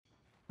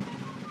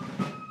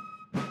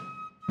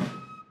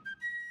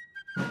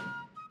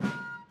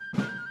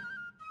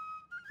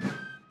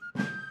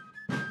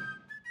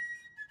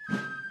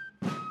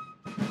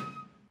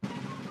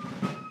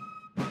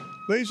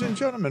Ladies and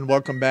gentlemen,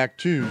 welcome back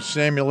to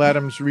Samuel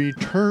Adams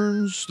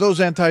Returns.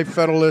 Those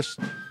anti-federalists,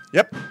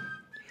 yep,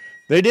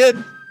 they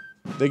did.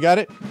 They got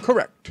it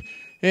correct.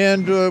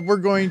 And we're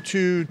going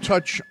to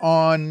touch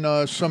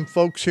on some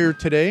folks here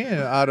today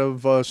out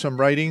of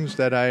some writings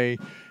that I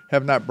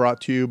have not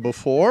brought to you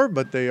before,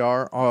 but they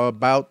are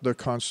about the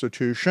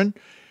Constitution,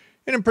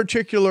 and in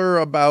particular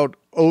about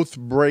oath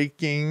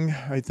breaking.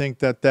 I think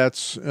that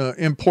that's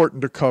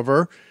important to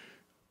cover.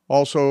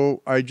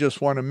 Also, I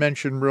just want to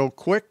mention real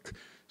quick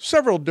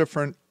several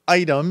different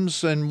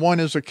items, and one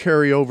is a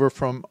carryover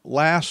from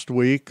last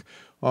week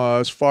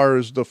as far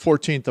as the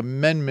 14th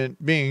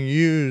Amendment being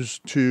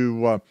used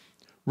to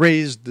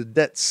raise the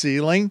debt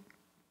ceiling.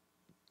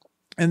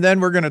 And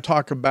then we're going to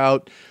talk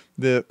about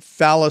the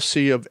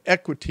fallacy of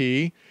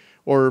equity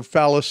or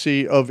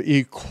fallacy of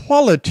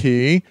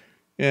equality,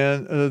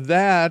 and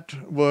that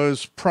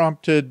was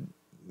prompted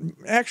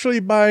actually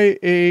by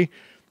a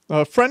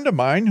friend of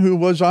mine who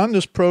was on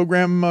this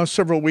program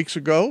several weeks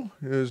ago.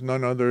 Is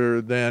none other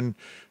than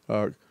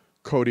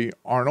Cody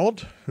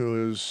Arnold,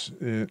 who is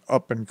an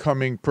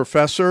up-and-coming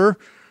professor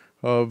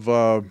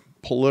of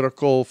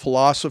political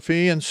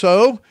philosophy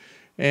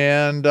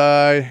and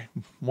I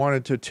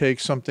wanted to take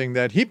something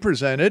that he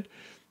presented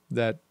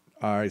that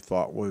I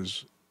thought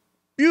was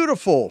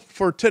beautiful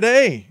for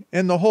today,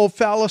 and the whole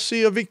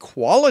fallacy of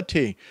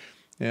equality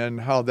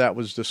and how that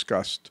was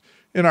discussed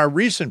in our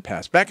recent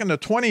past, back in the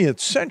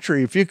 20th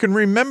century, if you can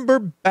remember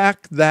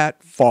back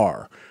that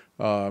far.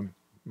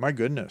 My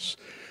goodness.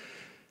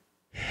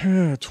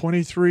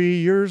 23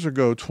 years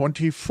ago,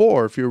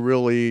 24, if you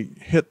really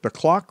hit the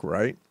clock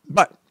right.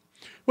 But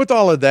with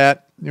all of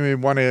that, we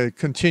want to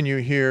continue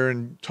here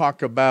and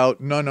talk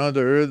about none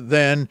other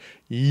than,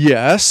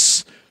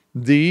 yes,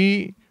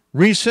 the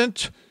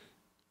recent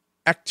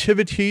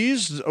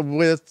activities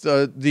with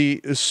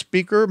the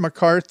Speaker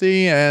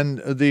McCarthy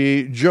and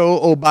the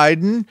Joe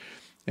Biden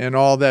and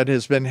all that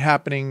has been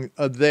happening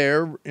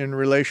there in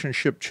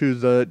relationship to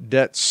the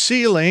debt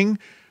ceiling.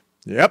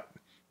 Yep,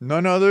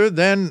 none other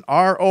than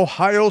our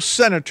Ohio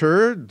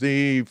Senator,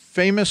 the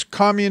famous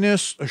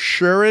communist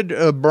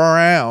Sherrod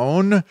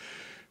Brown.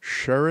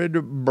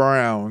 Sherrod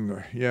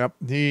Brown. Yep.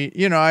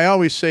 I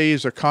always say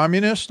he's a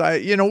communist.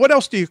 What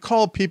else do you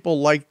call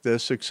people like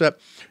this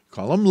except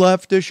call them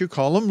leftist, you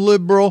call them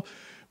liberal.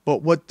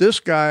 But what this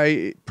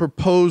guy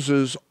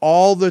proposes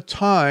all the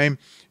time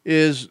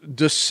is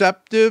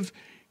deceptive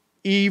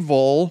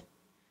evil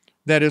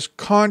that is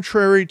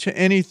contrary to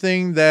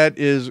anything that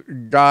is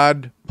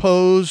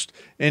God-posed,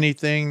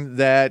 anything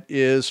that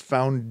is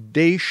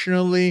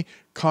foundationally,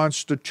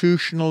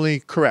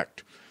 constitutionally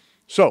correct.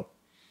 So,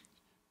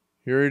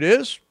 here it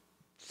is,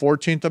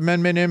 14th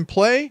Amendment in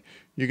play.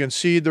 You can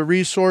see the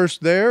resource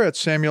there at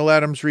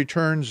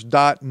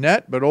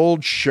samueladamsreturns.net, but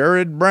old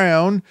Sherrod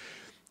Brown,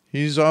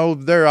 he's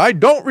over there. I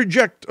don't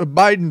reject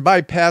Biden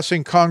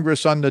bypassing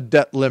Congress on the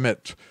debt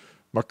limit.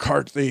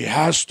 McCarthy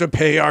has to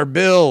pay our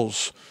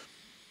bills.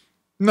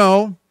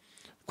 No,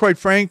 quite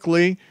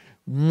frankly,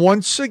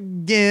 once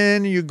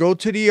again, you go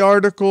to the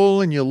article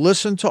and you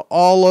listen to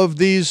all of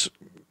these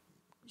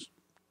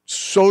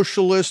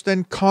socialists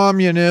and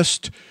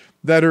communists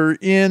that are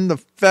in the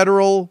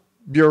federal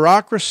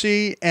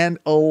bureaucracy and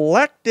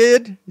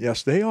elected.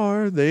 Yes, they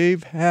are.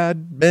 They've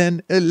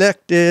been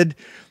elected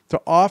to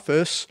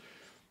office.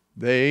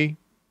 They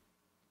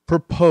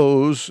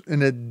propose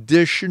an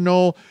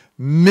additional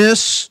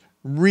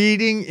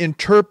misreading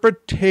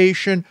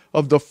interpretation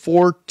of the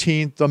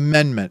 14th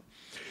Amendment.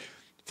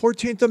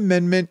 14th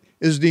Amendment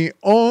is the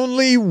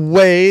only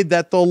way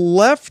that the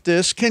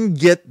leftists can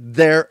get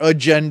their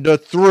agenda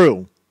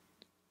through.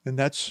 And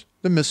that's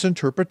the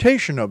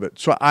misinterpretation of it.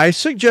 So I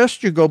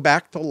suggest you go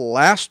back to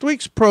last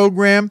week's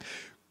program,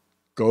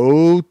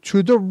 go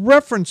to the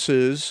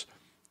references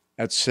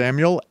at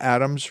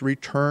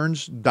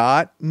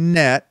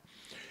samueladamsreturns.net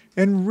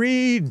and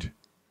read.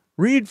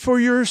 Read for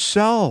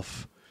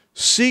yourself.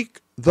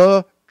 Seek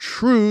the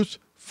truth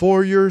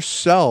for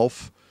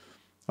yourself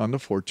on the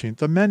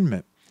 14th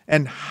Amendment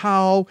and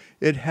how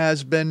it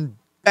has been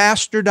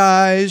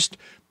bastardized,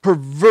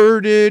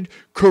 perverted,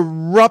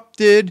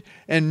 corrupted,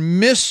 and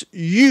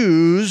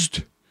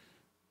misused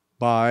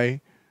by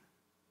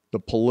the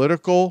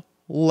political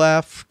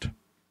left,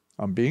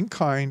 I'm being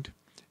kind,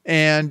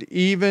 and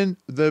even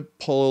the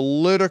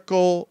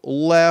political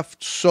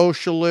left,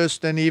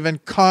 socialist, and even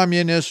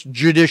communist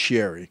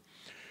judiciary.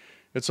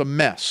 It's a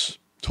mess,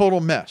 total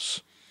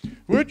mess.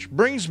 Which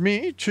brings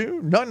me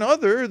to none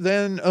other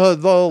than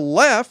the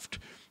left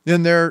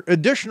in their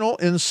additional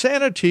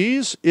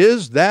insanities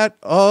is that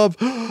of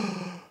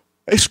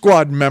a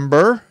squad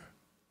member,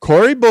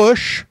 Cori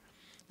Bush,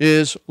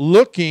 is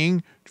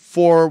looking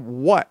for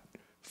what?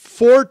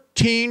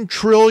 $14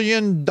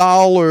 trillion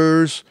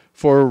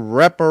for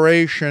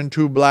reparation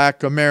to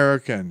Black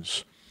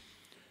Americans.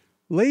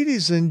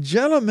 Ladies and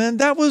gentlemen,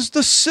 that was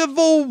the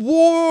Civil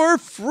War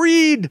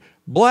freed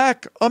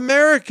Black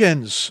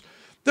Americans.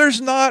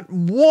 There's not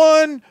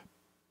one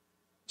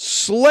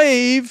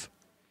slave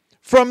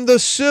from the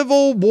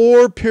Civil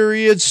War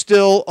period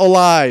still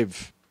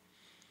alive.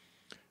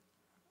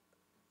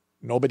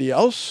 Nobody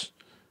else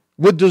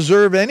would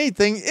deserve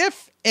anything,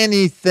 if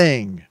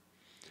anything.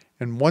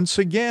 And once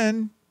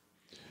again,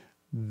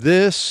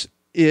 this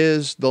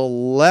is the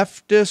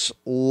leftist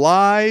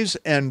lies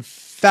and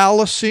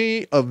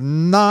fallacy of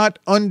not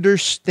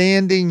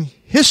understanding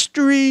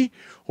history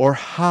or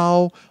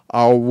how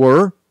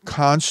our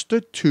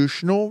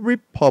constitutional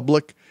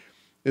republic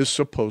is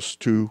supposed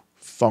to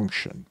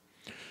function.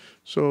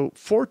 So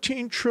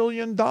 $14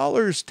 trillion,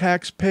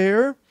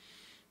 taxpayer.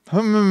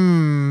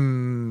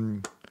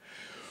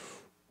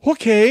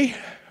 Okay,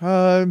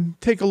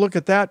 take a look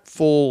at that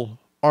full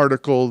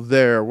article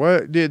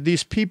there.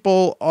 These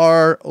people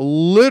are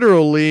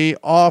literally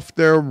off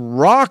their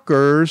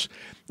rockers,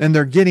 and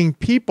they're getting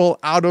people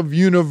out of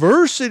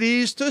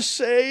universities to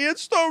say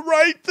it's the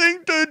right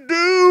thing to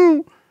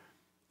do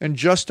and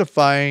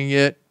justifying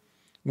it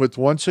with,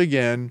 once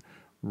again,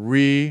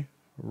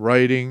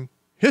 rewriting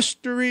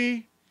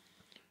history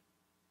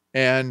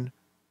and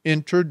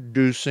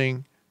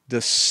introducing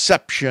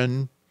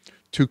deception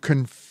to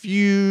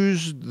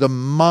confuse the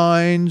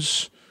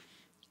minds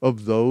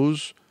of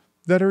those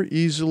that are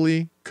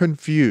easily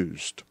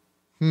confused.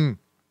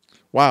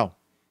 Wow.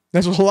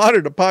 That's a lot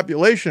of the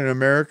population in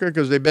America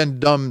because they've been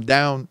dumbed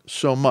down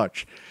so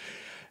much.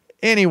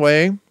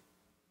 Anyway,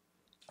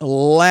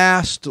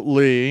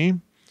 lastly,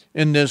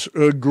 in this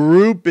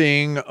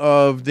grouping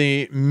of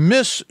the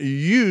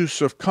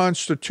misuse of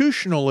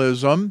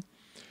constitutionalism,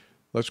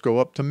 let's go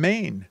up to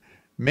Maine.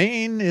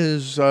 Maine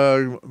is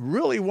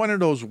really one of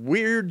those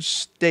weird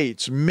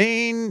states.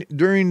 Maine,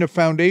 during the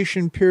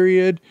foundation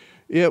period,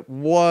 it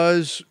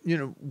was,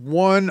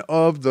 one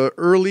of the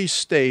early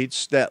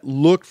states that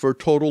looked for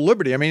total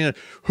liberty. I mean,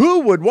 who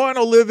would want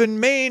to live in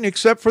Maine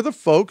except for the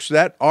folks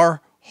that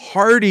are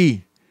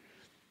hardy?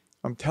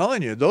 I'm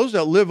telling you, those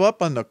that live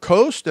up on the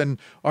coast and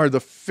are the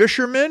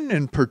fishermen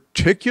in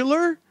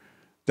particular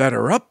that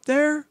are up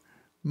there,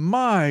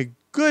 my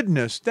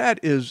goodness, that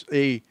is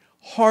a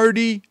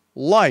hardy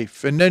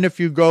life. And then if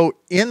you go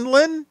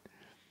inland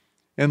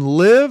and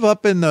live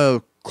up in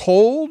the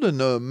cold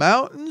and the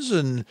mountains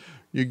and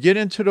you get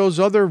into those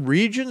other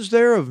regions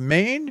there of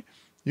Maine,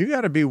 you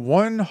got to be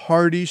one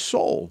hardy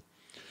soul.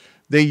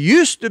 They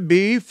used to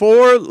be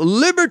for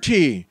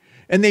liberty,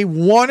 and they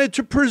wanted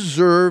to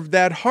preserve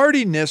that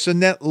hardiness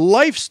and that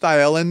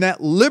lifestyle and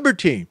that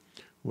liberty,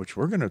 which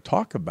we're going to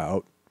talk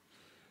about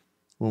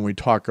when we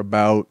talk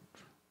about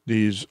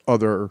these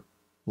other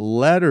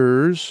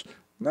letters,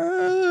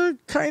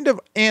 kind of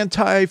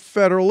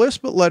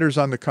anti-federalist, but letters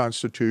on the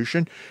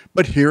Constitution.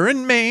 But here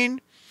in Maine,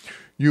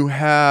 you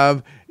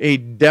have a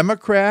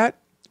Democrat,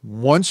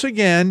 once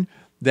again,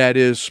 that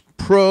is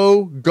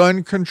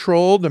pro-gun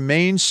control. The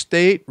Maine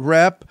state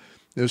rep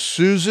is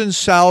Susan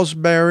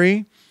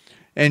Salisbury,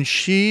 and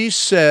she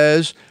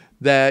says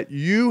that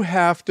you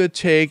have to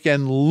take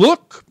and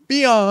look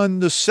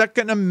beyond the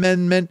Second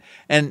Amendment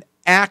and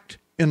act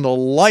in the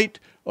light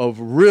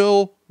of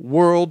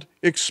real-world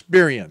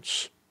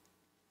experience.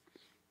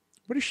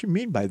 What does she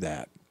mean by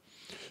that?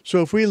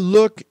 So if we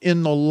look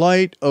in the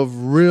light of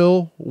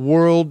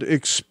real-world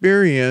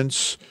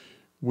experience,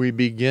 we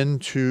begin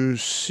to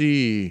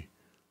see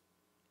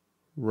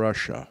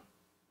Russia,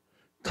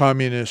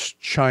 Communist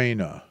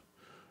China,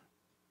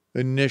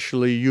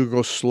 initially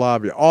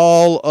Yugoslavia,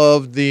 all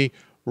of the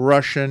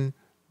Russian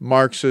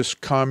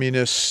Marxist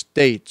communist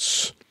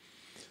states.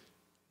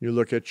 You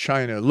look at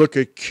China, look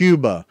at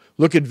Cuba,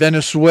 look at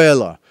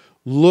Venezuela,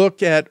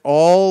 look at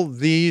all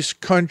these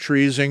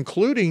countries,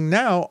 including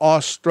now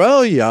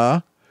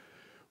Australia,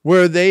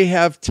 where they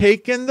have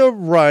taken the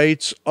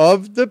rights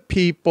of the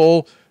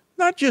people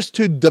not just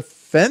to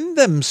defend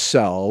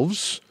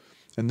themselves,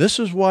 and this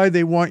is why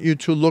they want you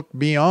to look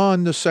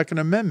beyond the Second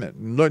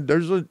Amendment. Look,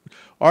 there's an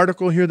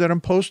article here that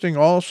I'm posting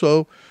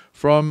also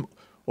from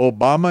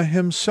Obama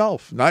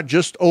himself, not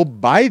just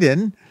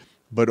Biden,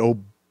 but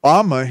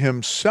Obama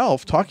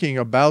himself talking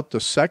about the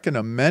Second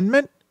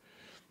Amendment.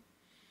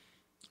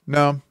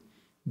 Now,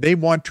 they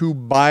want to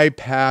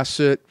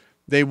bypass it.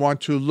 They want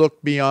to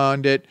look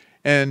beyond it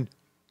and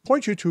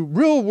point you to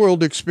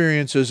real-world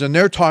experiences, and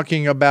they're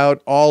talking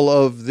about all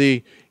of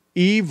the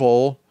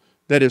evil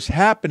that is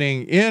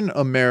happening in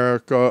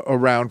America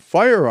around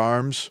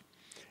firearms.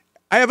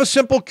 I have a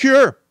simple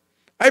cure.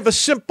 I have a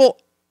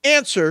simple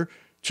answer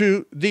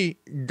to the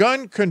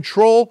gun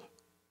control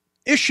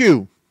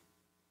issue.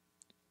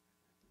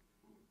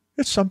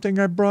 It's something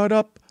I brought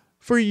up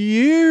for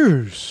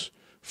years.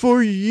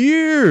 For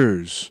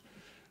years.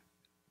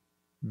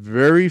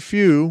 Very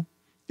few,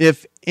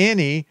 if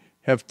any,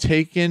 have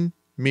taken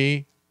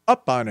me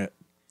up on it.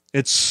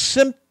 It's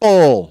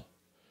simple.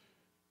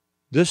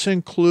 This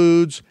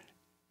includes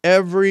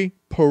every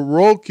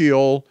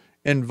parochial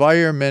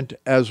environment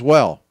as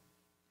well.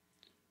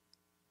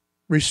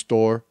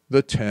 Restore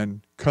the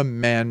 10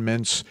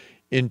 Commandments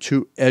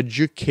into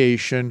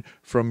education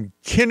from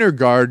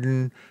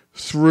kindergarten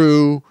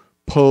through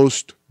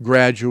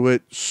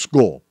postgraduate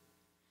school.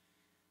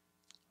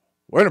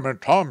 Wait a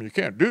minute, Tom, you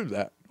can't do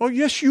that. Oh,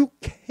 yes, you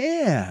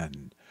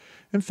can.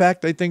 In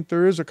fact, I think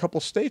there is a couple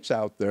states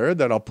out there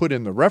that I'll put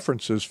in the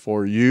references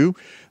for you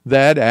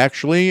that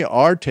actually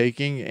are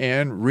taking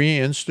and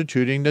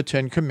reinstituting the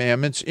Ten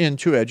Commandments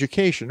into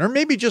education, or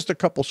maybe just a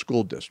couple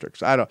school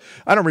districts. I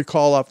don't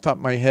recall off the top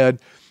of my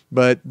head,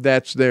 but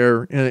that's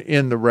there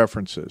in the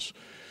references.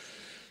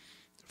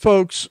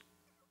 Folks,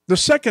 the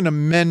Second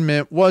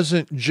Amendment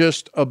wasn't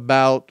just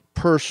about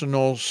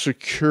personal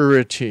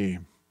security.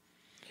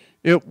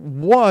 It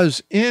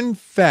was, in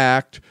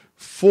fact,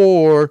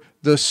 for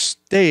the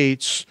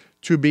states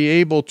to be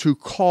able to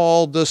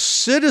call the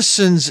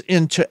citizens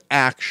into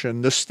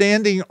action. The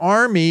standing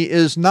army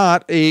is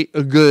not a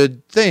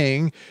good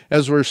thing,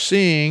 as we're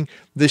seeing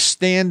the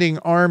standing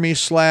army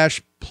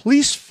 /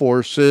 police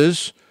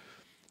forces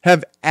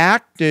have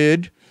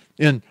acted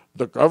in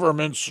the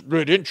government's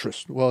good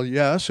interest. Well,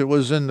 yes, it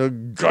was in the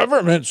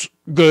government's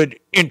good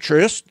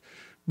interest,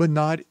 but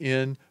not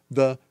in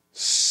the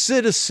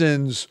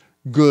citizens'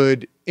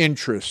 good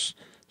interest.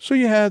 So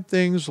you had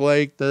things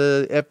like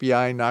the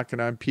FBI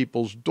knocking on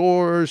people's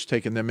doors,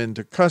 taking them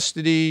into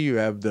custody. You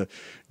have the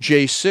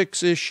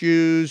J6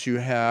 issues. You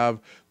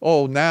have,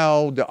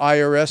 now the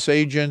IRS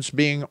agents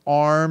being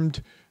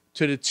armed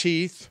to the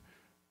teeth.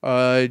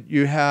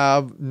 You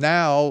have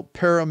now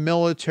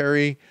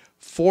paramilitary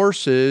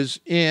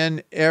forces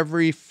in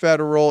every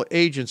federal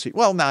agency.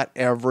 Well, not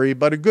every,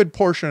 but a good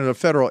portion of the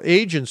federal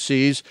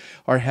agencies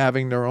are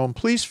having their own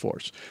police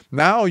force.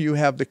 Now you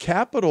have the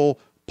Capitol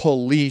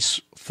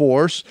Police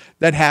force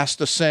that has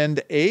to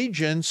send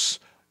agents,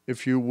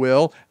 if you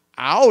will,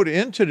 out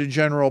into the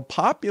general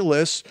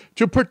populace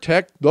to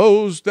protect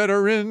those that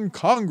are in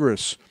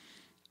Congress.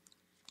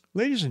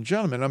 Ladies and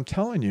gentlemen, I'm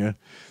telling you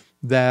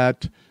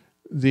that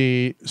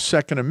the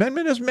Second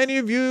Amendment, as many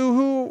of you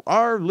who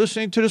are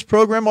listening to this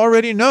program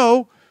already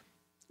know,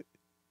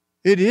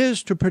 it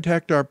is to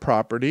protect our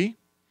property.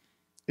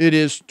 It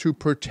is to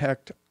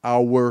protect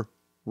our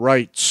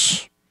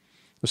rights.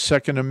 The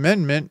Second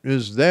Amendment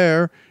is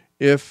there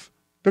if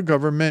the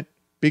government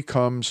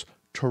becomes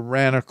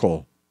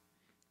tyrannical.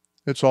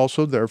 It's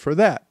also there for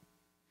that.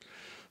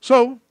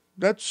 So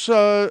that's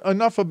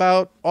enough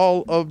about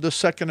all of the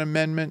Second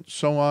Amendment,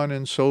 so on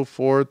and so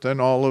forth,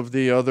 and all of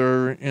the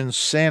other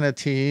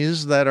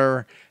insanities that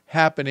are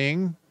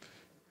happening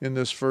in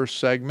this first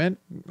segment,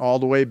 all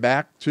the way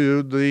back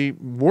to the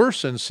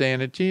worst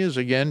insanity is,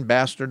 again,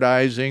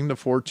 bastardizing the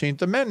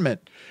 14th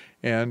Amendment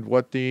and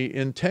what the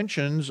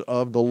intentions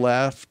of the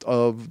left,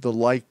 of the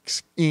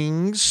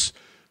likings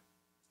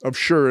of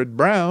Sherrod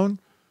Brown,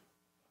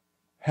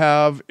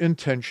 have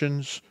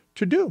intentions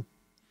to do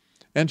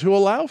and to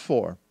allow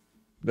for.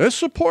 They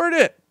support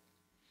it.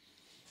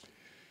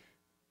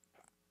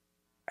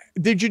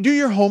 Did you do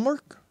your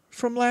homework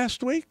from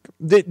last week?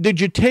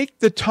 Did you take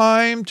the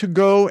time to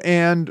go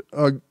and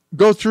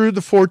go through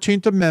the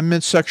 14th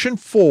Amendment, Section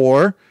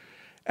 4,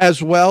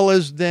 as well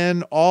as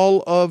then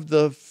all of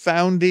the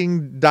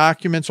founding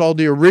documents, all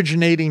the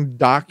originating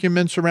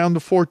documents around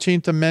the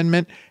 14th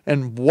Amendment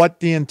and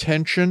what the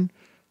intention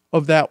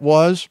of that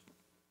was?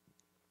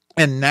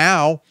 And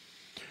now,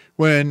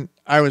 when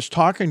I was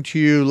talking to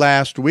you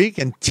last week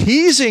and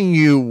teasing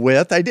you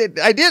with, I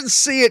didn't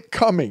see it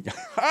coming.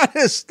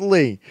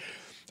 Honestly,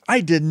 I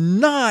did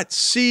not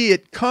see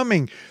it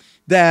coming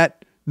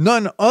that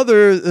none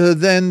other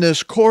than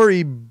this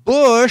Cori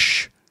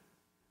Bush,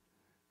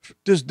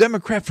 this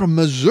Democrat from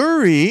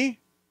Missouri,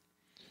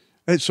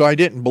 and so I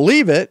didn't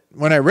believe it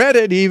when I read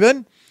it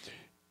even,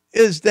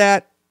 is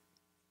that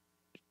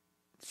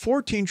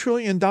 $14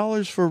 trillion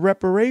for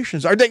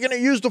reparations. Are they going to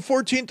use the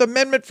 14th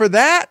Amendment for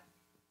that?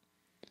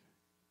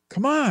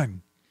 Come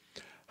on.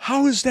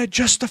 How is that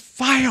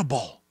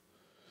justifiable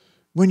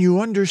when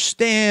you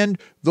understand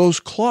those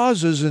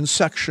clauses in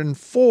Section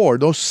 4,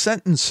 those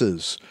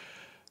sentences?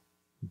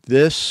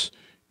 This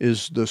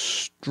is the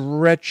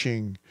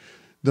stretching,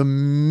 the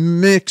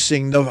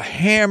mixing, the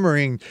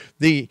hammering,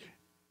 the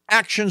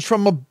actions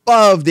from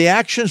above, the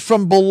actions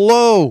from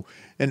below,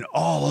 and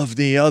all of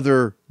the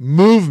other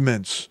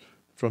movements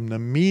from the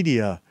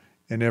media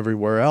and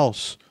everywhere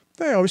else.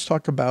 They always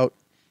talk about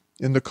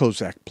in the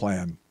Kozak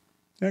plan.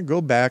 Yeah,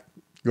 go back,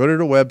 go to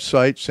the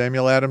website,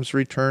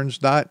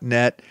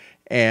 samueladamsreturns.net,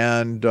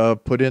 and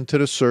put into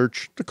the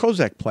search the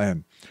Kozak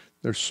plan.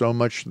 There's so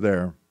much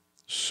there.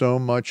 So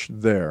much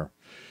there.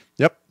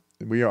 Yep,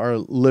 we are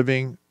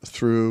living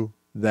through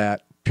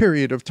that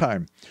period of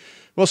time.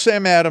 Well,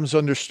 Sam Adams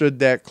understood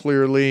that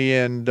clearly,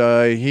 and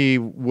it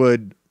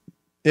would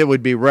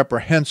be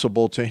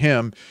reprehensible to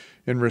him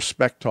in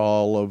respect to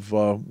all of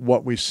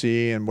what we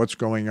see and what's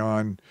going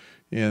on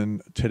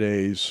in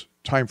today's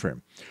time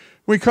frame.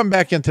 When we come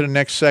back into the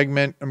next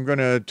segment, I'm going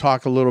to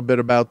talk a little bit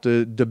about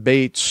the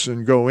debates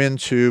and go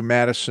into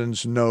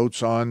Madison's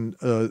notes on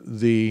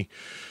the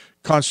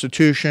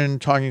Constitution,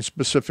 talking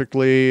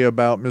specifically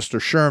about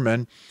Mr.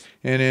 Sherman.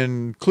 And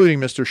including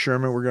Mr.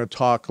 Sherman, we're going to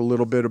talk a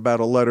little bit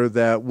about a letter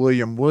that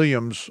William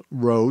Williams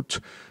wrote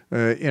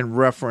in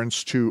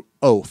reference to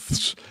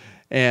oaths.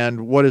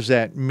 And what does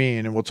that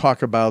mean? And we'll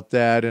talk about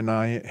that. And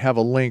I have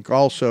a link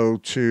also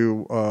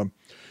to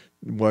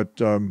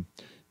what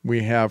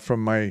we have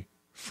from my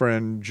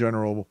friend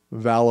General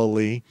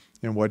Vallely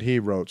and what he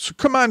wrote. So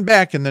come on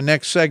back in the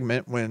next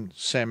segment when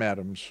Sam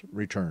Adams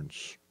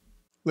returns.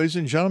 Ladies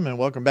and gentlemen,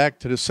 welcome back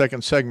to the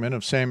second segment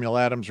of Samuel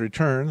Adams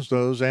Returns.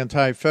 Those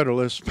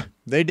anti-federalists,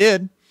 they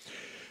did.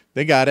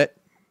 They got it.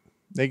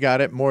 They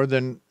got it more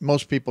than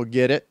most people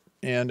get it.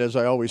 And as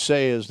I always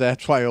say, is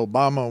that's why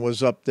Obama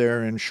was up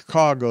there in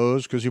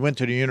Chicago's, because he went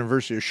to the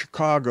University of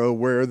Chicago,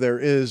 where there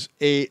is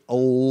a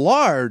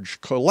large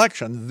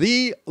collection,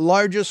 the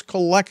largest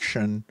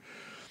collection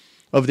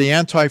of the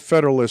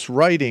anti-federalist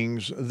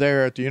writings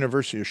there at the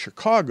University of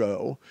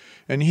Chicago.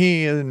 And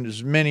he and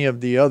as many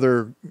of the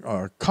other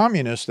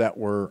communists that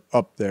were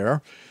up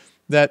there,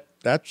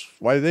 that's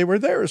why they were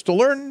there, is to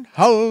learn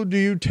how do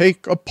you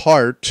take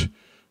apart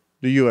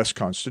the U.S.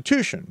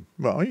 Constitution.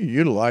 Well, you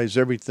utilize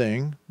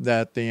everything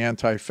that the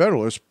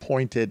anti-federalists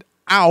pointed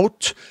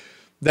out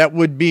that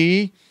would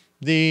be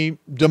the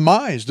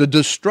demise, the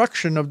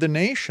destruction of the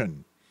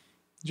nation.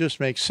 Just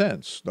makes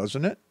sense,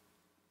 doesn't it?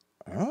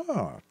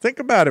 Think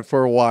about it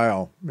for a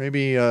while.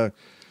 Maybe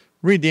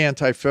read the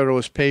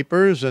anti-federalist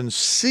papers and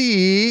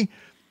see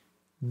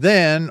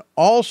then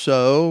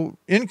also,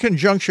 in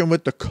conjunction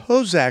with the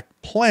Kozak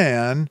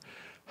plan,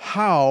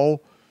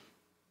 how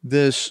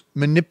this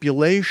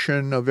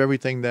manipulation of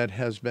everything that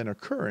has been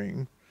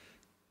occurring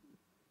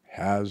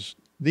has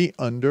the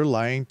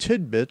underlying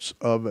tidbits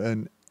of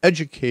an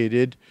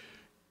educated,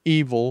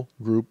 evil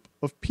group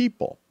of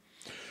people.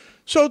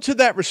 So to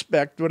that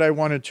respect, what I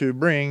wanted to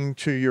bring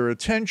to your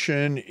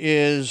attention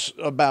is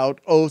about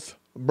oath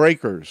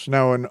breakers.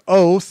 Now, an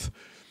oath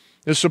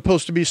is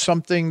supposed to be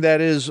something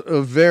that is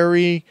a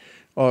very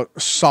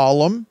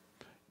solemn,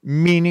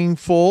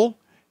 meaningful,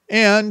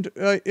 and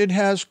it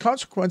has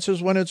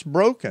consequences when it's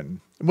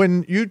broken.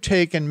 When you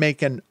take and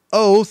make an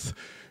oath,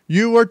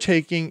 you are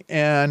taking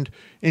and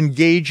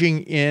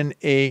engaging in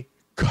a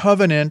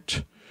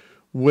covenant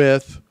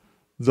with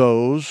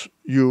those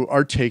you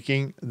are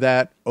taking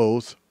that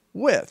oath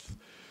with.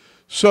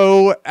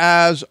 So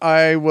as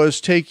I was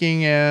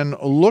taking and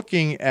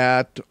looking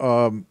at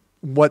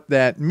what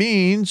that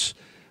means,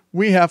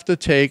 we have to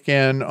take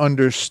and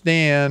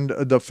understand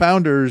the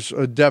founder's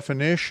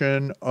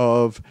definition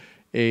of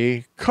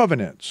a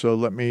covenant. So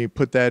let me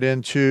put that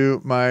into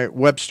my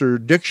Webster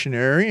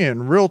dictionary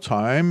in real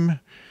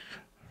time.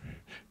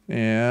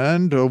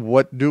 And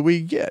what do we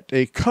get?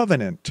 A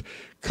covenant.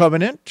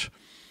 Covenant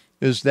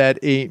is that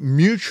a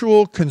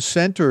mutual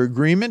consent or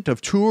agreement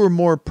of two or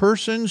more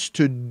persons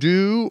to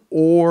do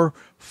or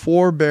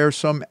forbear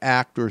some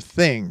act or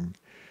thing.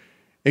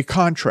 A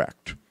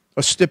contract,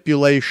 a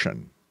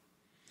stipulation.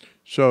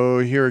 So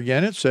here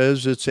again it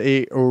says it's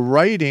a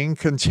writing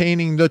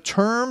containing the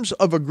terms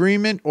of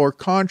agreement or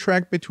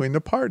contract between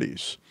the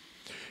parties.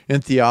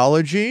 In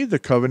theology, the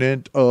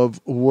covenant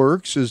of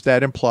works is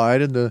that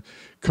implied in the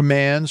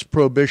commands,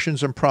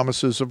 prohibitions, and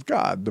promises of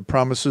God. The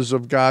promises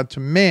of God to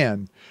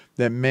man,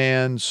 that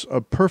man's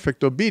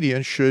perfect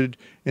obedience should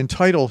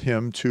entitle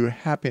him to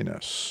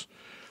happiness.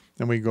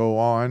 Then we go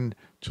on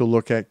to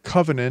look at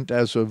covenant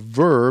as a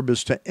verb,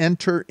 is to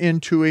enter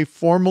into a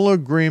formal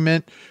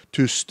agreement,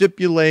 to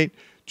stipulate,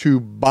 to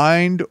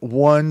bind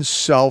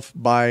oneself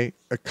by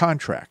a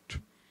contract.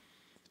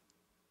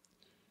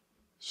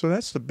 So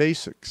that's the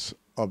basics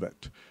of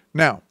it.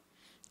 Now,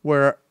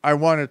 where I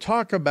want to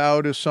talk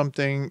about is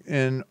something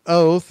in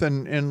oath,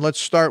 and let's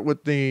start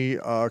with the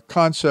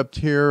concept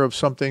here of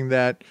something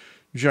that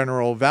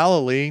General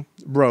Vallely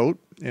wrote,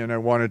 and I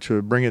wanted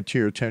to bring it to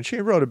your attention.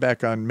 He wrote it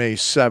back on May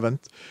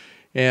 7th,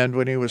 and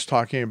when he was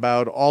talking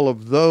about all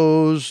of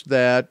those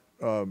that,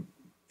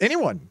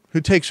 anyone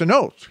who takes an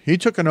oath, he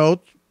took an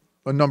oath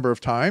a number of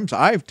times.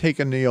 I've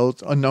taken the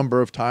oath a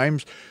number of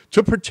times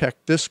to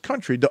protect this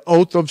country, the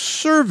oath of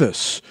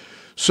service.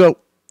 So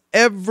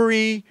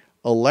every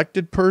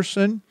elected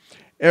person,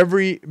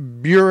 every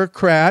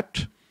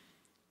bureaucrat,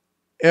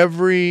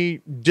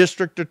 every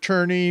district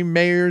attorney,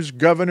 mayors,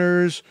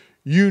 governors,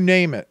 you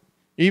name it.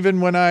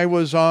 Even when I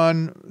was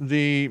on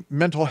the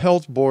mental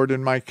health board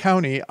in my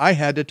county, I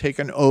had to take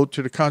an oath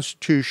to the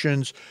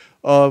constitutions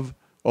of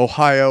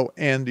Ohio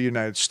and the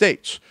United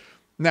States.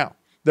 Now,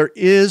 there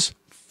is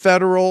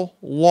federal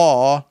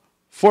law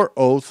for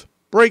oath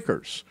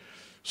breakers.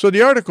 So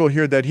the article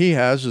here that he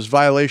has is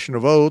violation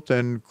of oath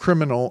and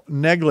criminal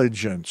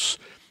negligence.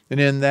 And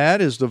in that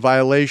is the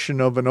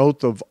violation of an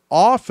oath of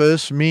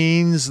office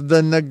means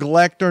the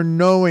neglect or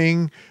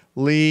knowingly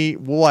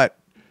what?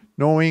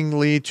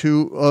 Knowingly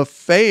to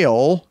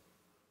fail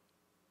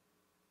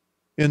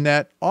in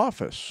that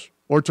office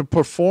or to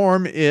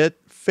perform it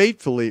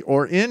faithfully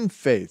or in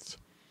faith.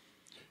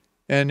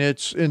 And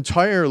it's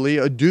entirely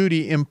a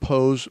duty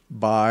imposed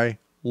by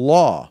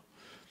law.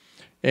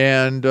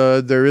 And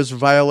there is a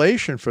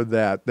violation for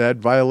that. That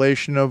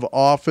violation of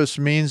office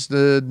means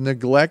the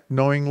neglect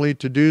knowingly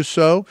to do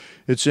so.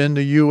 It's in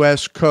the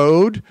U.S.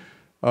 Code,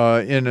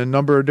 in a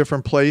number of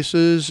different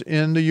places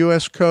in the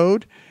U.S.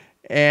 Code.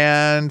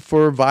 And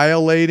for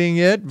violating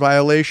it,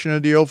 violation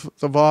of the oath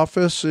of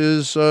office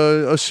is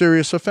a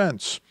serious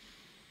offense.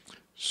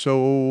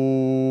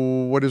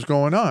 So what is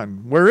going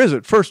on? Where is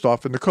it? First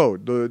off, in the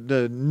code,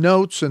 the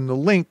notes and the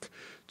link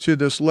to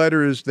this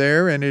letter is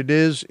there, and it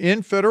is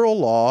in federal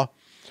law,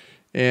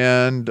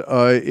 and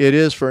it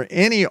is for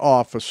any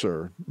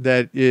officer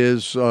that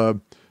is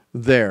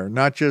there,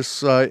 not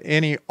just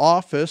any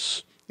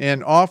office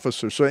and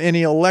officer. So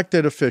any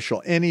elected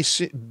official, any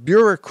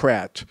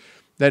bureaucrat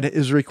that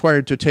is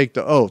required to take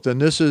the oath. And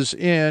this is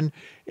in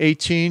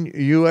 18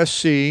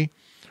 U.S.C.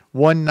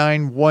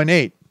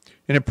 1918.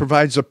 And it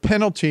provides the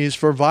penalties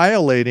for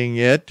violating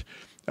it.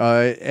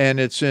 And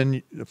it's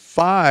in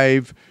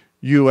 5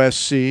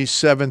 U.S.C.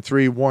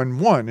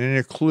 7311. And it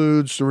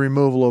includes the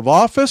removal of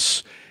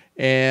office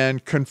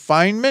and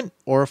confinement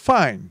or a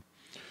fine.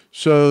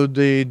 So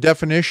the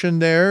definition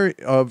there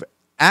of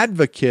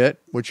advocate,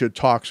 which it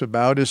talks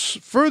about, is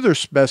further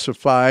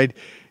specified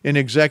in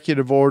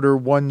Executive Order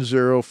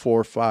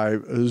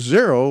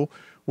 10450,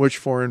 which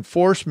for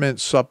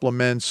enforcement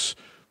supplements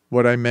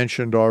what I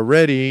mentioned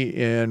already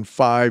in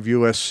 5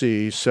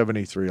 U.S.C.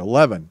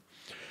 7311.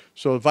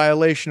 So a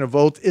violation of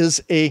oath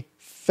is a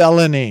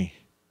felony.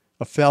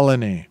 A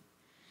felony.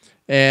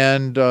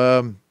 And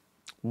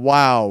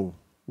wow.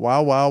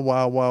 When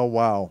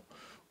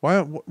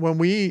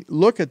we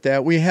look at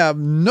that, we have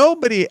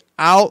nobody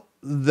out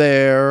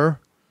there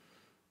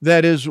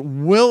that is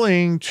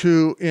willing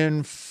to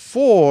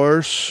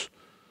enforce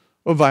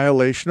a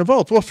violation of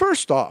oath. Well,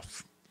 first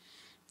off,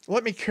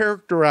 let me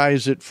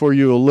characterize it for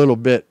you a little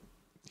bit,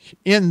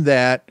 in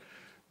that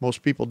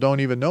most people don't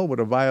even know what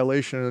a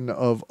violation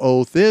of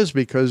oath is,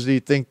 because they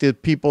think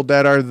that people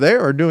that are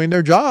there are doing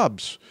their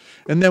jobs.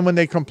 And then when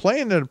they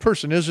complain that a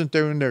person isn't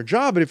doing their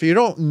job, but if you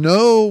don't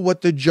know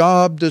what the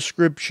job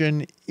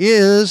description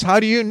is, how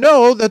do you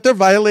know that they're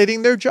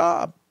violating their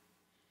job?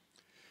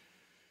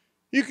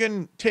 You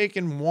can take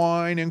and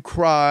whine and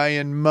cry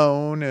and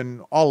moan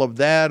and all of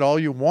that all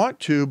you want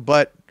to,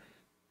 but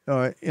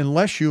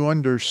unless you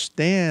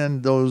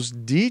understand those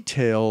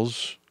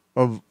details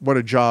of what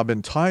a job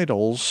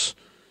entitles,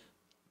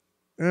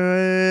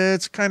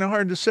 it's kind of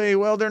hard to say,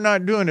 well, they're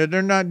not doing it.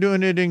 They're not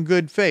doing it in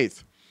good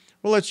faith.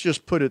 Well, let's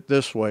just put it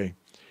this way.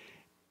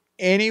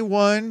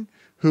 Anyone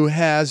who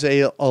has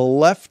a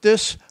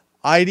leftist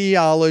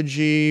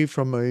ideology,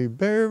 from a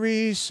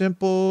very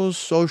simple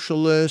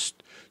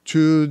socialist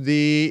to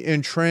the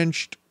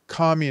entrenched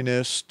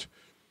communist,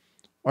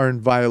 are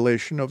in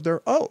violation of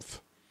their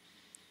oath.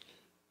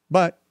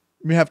 But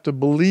you have to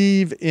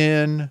believe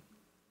in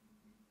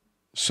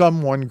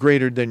someone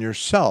greater than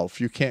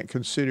yourself. You can't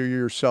consider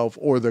yourself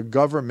or the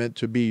government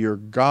to be your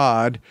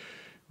God,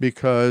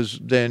 because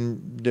then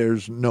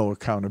there's no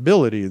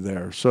accountability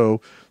there.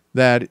 So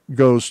that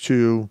goes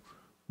to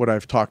what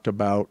I've talked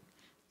about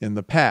in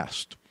the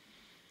past.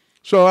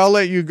 So I'll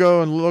let you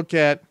go and look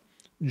at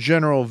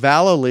General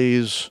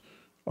Vallely's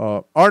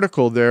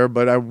article there,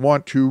 but I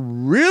want to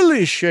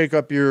really shake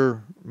up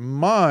your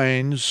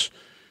minds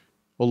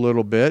a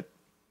little bit,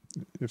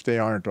 if they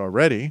aren't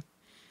already,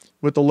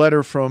 with the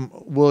letter from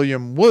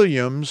William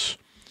Williams,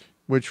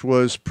 which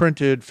was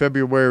printed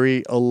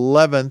February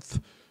 11th,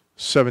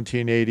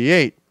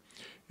 1788.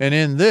 And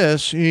in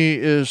this, he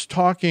is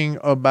talking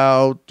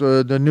about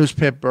the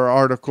newspaper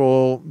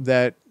article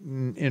that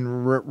in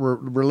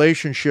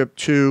relationship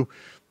to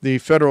the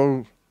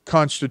federal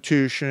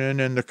Constitution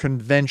and the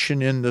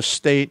convention in the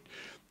state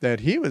that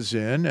he was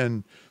in,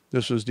 and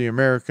this was the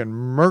American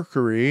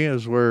Mercury,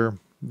 is where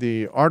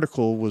the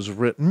article was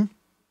written.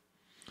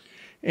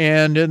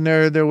 And in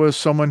there was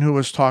someone who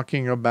was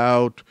talking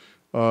about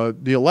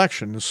the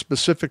election,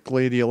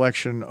 specifically the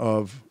election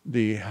of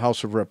the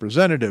House of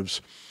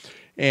Representatives.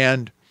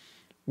 And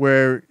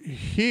where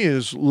he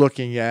is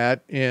looking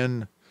at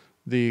in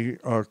the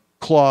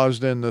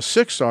clause in the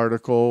 6th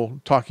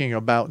article, talking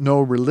about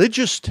no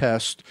religious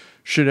test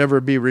should ever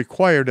be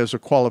required as a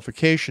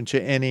qualification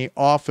to any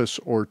office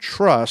or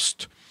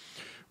trust,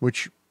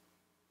 which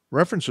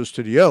references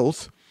to the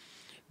oath,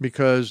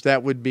 because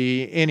that would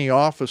be any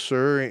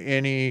officer,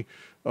 any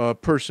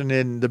person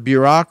in the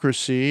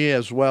bureaucracy,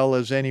 as well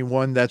as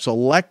anyone that's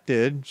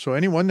elected. So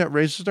anyone that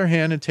raises their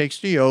hand and takes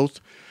the oath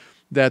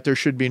that there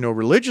should be no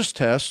religious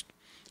test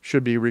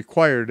should be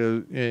required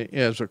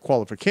as a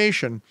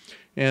qualification,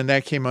 and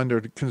that came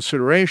under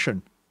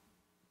consideration.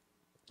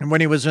 And when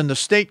he was in the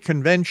state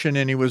convention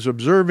and he was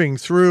observing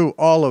through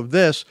all of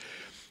this,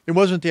 it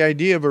wasn't the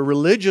idea of a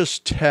religious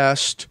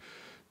test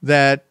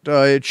that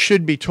it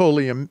should be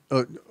totally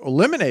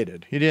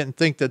eliminated. He didn't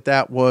think that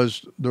that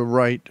was the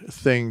right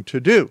thing to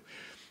do,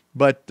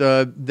 but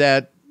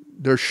that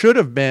there should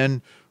have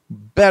been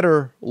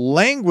better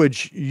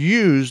language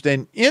used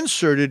and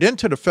inserted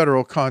into the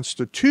federal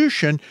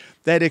Constitution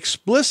that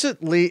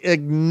explicitly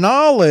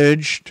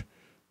acknowledged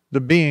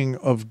the being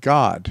of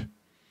God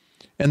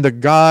and the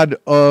God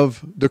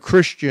of the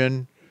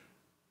Christian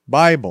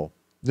Bible,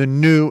 the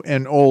New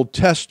and Old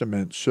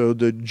Testament, so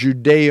the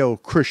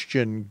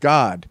Judeo-Christian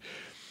God.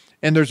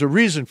 And there's a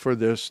reason for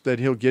this that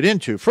he'll get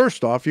into.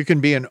 First off, you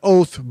can be an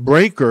oath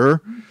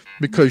breaker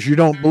because you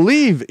don't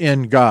believe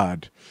in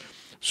God.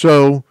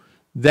 So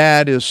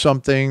that is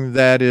something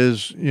that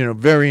is,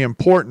 very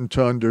important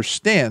to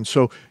understand.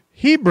 So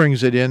he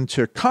brings it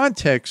into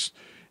context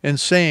and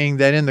saying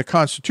that in the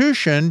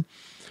Constitution,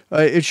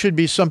 it should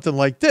be something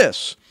like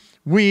this.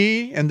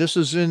 We, and this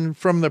is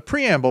from the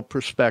preamble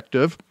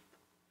perspective,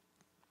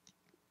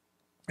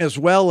 as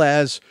well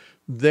as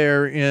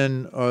there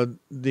in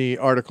the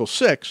Article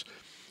 6,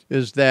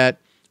 is that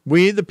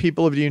we, the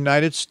people of the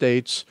United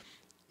States,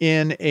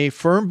 in a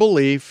firm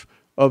belief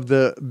of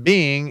the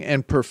being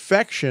and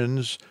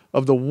perfections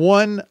of the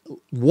one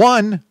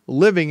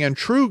living and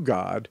true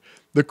God,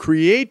 the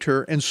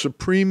creator and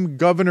supreme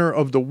governor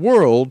of the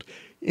world,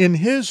 in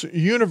his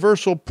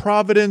universal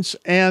providence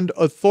and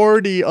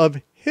authority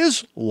of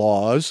his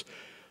laws,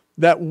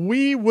 that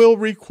we will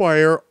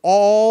require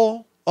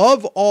all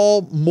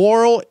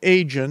moral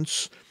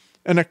agents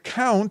an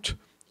account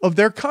of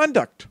their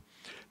conduct,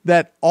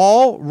 that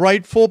all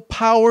rightful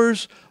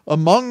powers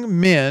among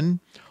men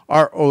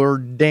are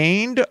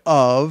ordained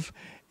of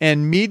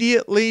and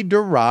immediately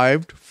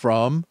derived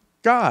from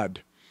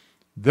God.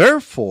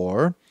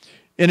 Therefore,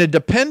 in a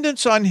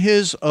dependence on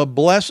his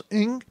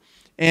blessing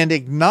and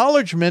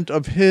acknowledgement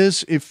of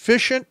his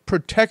efficient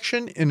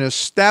protection in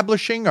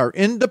establishing our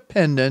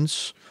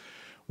independence,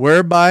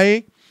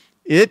 whereby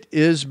it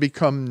is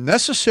become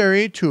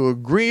necessary to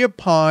agree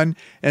upon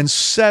and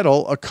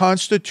settle a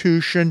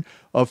constitution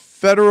of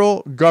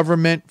federal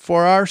government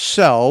for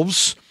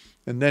ourselves,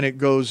 and then it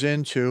goes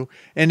into,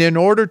 and in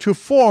order to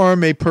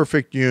form a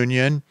perfect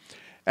union,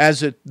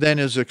 as it then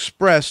is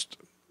expressed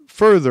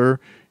further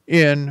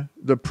in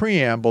the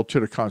preamble to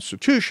the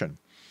Constitution.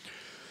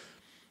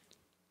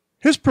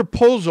 His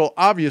proposal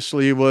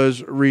obviously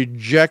was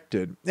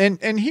rejected,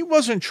 and he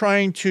wasn't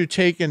trying to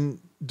take and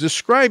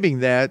describing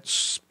that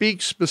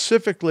speak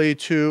specifically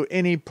to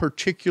any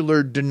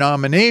particular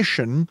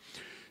denomination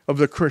of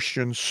the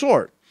Christian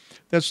sort.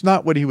 That's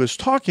not what he was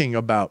talking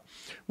about.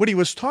 What he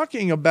was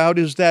talking about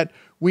is that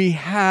we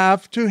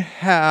have to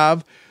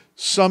have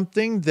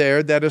something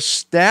there that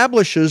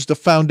establishes the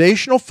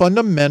foundational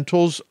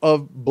fundamentals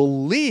of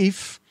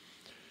belief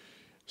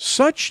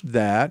such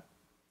that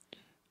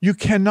you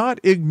cannot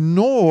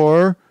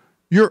ignore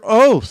your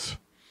oath.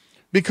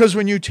 Because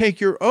when you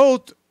take your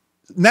oath,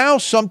 now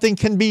something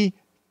can be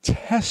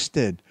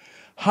tested.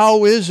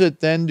 How is it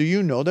then, do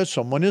you know that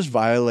someone is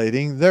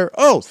violating their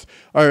oath?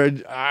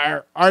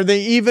 Are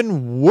they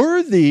even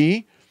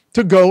worthy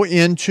to go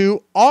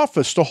into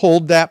office, to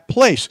hold that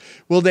place?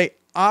 Will they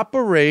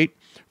operate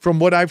from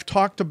what I've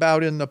talked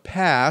about in the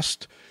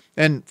past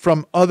and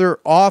from other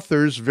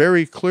authors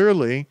very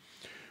clearly?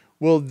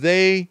 Will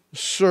they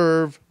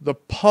serve the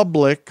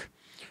public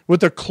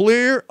with a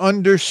clear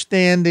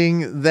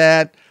understanding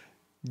that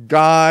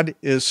God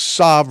is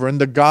sovereign,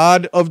 the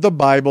God of the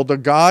Bible, the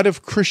God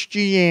of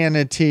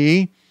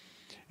Christianity,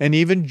 and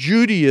even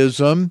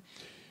Judaism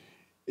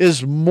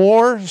is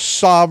more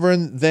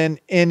sovereign than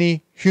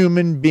any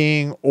human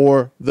being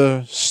or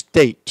the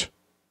state?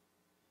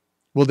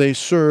 Will they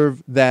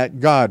serve that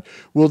God?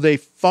 Will they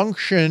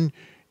function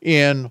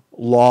in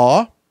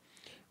law?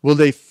 Will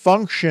they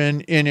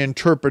function in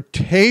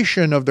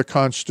interpretation of the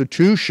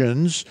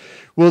constitutions?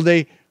 Will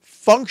they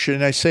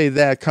function, I say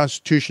that,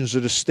 constitutions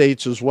of the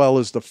states as well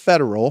as the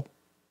federal?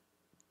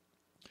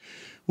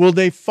 Will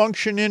they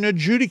function in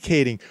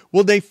adjudicating?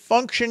 Will they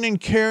function in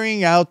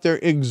carrying out their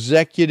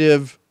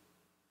executive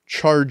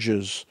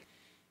charges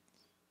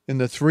in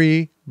the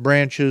three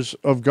branches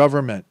of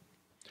government?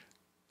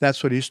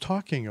 That's what he's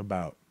talking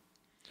about.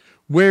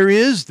 Where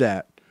is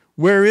that?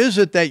 Where is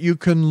it that you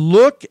can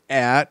look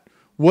at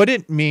what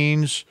it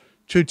means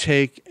to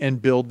take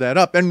and build that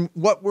up? And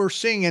what we're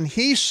seeing, and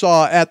he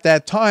saw at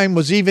that time,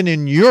 was even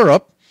in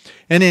Europe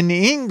and in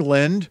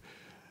England,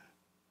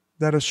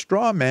 that a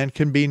straw man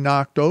can be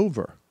knocked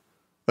over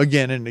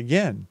again and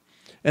again.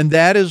 And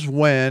that is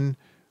when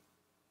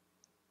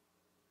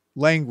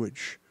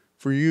language,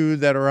 for you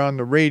that are on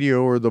the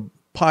radio or the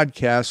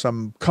podcast,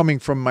 I'm coming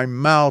from my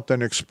mouth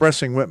and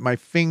expressing with my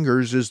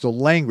fingers, is the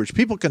language.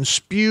 People can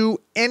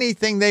spew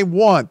anything they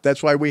want.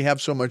 That's why we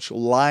have so much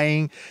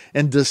lying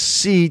and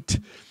deceit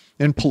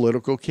in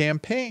political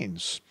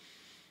campaigns.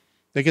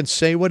 They can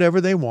say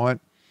whatever they want,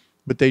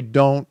 but they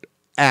don't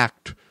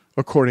act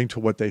according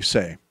to what they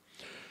say.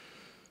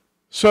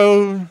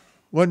 So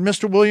what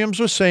Mr. Williams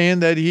was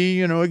saying, that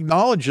he,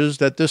 acknowledges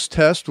that this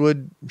test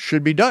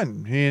should be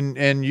done.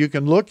 And you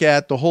can look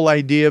at the whole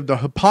idea of the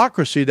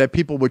hypocrisy that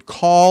people would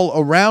call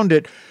around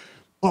it.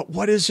 But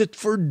what is it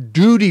for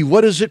duty?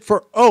 What is it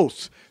for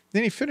oath?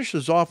 Then he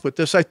finishes off with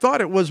this: I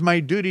thought it was my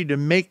duty to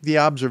make the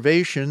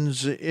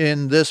observations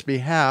in this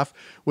behalf,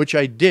 which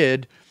I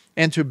did,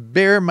 and to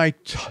bear my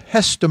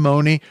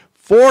testimony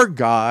for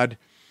God,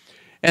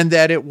 and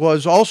that it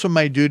was also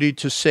my duty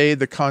to say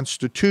the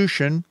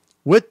Constitution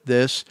with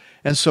this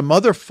and some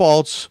other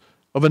faults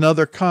of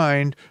another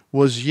kind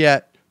was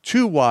yet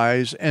too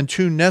wise and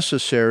too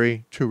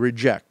necessary to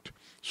reject.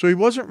 So he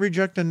wasn't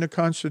rejecting the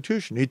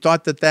Constitution. He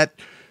thought that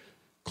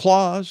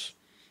clause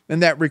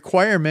and that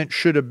requirement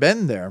should have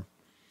been there.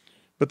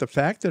 But the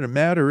fact of the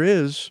matter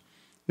is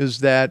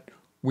that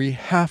We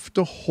have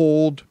to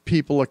hold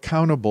people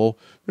accountable.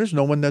 There's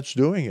no one that's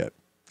doing it.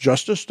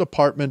 Justice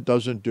Department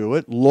doesn't do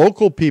it.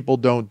 Local people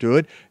don't do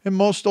it. And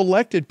most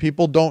elected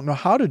people don't know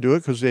how to do it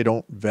because they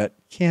don't vet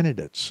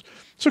candidates.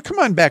 So come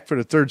on back for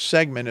the third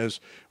segment as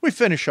we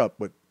finish up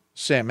with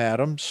Sam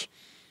Adams,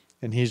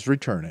 and he's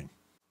returning.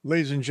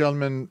 Ladies and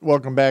gentlemen,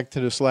 welcome back to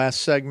this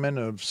last segment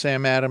of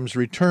Sam Adams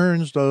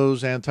Returns,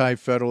 those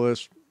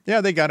anti-federalists.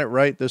 Yeah, they got it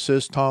right. This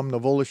is Tom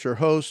Navolis, your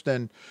host.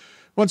 And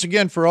once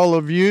again, for all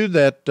of you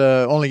that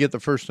only get the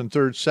first and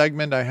third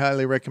segment, I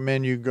highly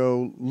recommend you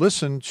go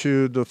listen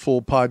to the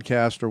full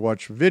podcast or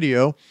watch a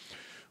video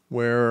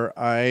where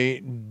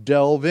I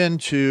delve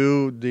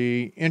into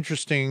the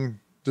interesting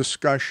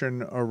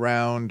discussion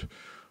around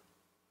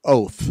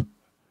oath.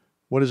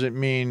 What does it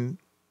mean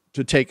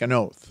to take an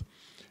oath?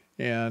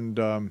 And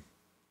I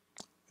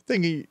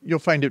think you'll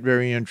find it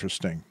very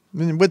interesting.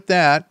 And with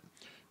that,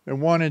 I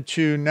wanted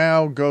to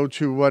now go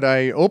to what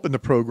I opened the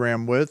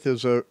program with,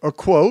 is a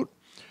quote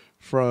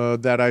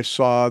that I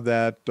saw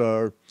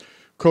that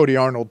Cody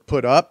Arnold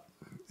put up.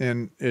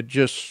 And it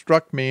just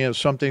struck me as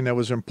something that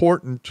was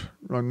important,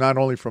 not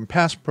only from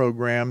past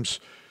programs,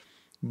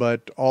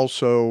 but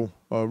also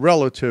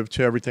relative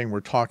to everything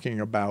we're talking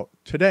about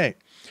today.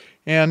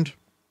 And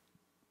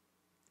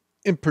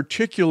in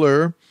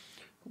particular,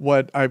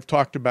 what I've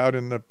talked about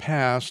in the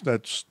past,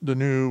 that's the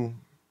new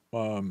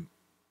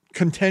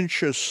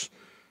contentious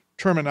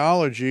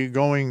terminology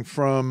going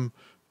from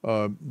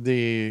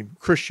the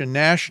Christian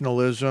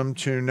nationalism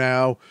to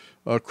now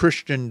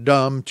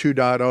Christendom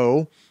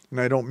 2.0. And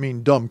I don't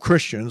mean dumb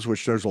Christians,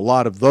 which there's a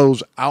lot of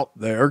those out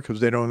there because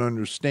they don't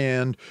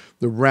understand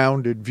the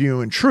rounded view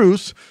and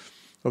truth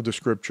of the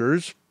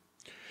scriptures.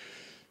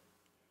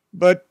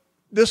 But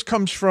this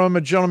comes from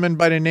a gentleman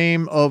by the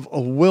name of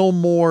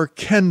Wilmore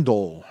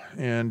Kendall.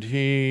 And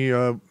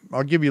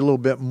I'll give you a little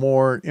bit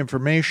more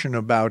information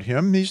about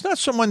him. He's not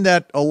someone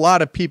that a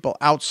lot of people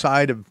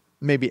outside of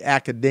maybe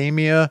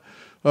academia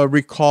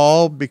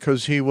recall,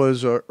 because he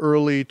was an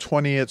early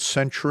 20th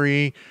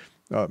century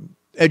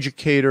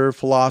educator,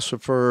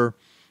 philosopher,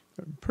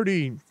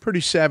 pretty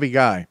savvy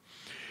guy.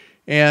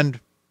 And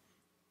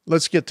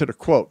let's get to the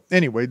quote.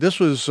 Anyway, this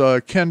was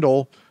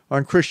Kendall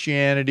on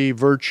Christianity,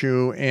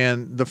 virtue,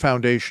 and the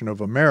foundation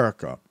of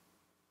America.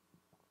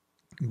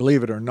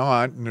 Believe it or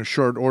not, in a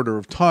short order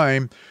of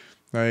time,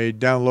 I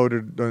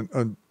downloaded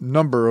a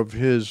number of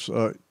his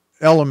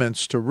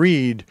elements to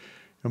read.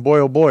 And boy,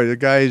 oh boy, the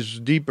guy's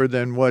deeper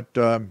than what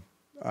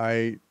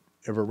I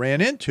ever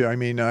ran into. I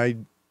mean, I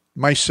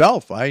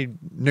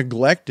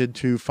neglected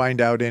to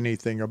find out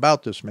anything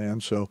about this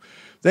man. So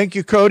thank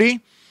you,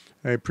 Cody.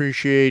 I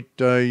appreciate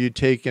you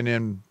taking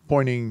and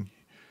pointing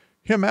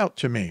him out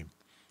to me.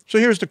 So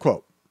here's the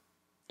quote.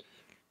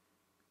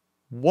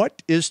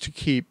 What is to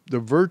keep the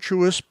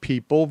virtuous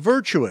people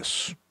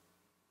virtuous?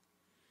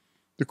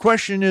 The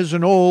question is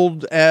as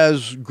old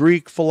as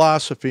Greek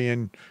philosophy,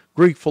 and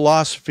Greek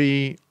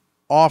philosophy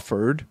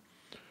offered,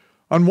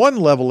 on one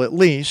level at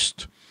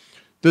least,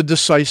 the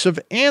decisive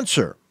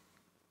answer.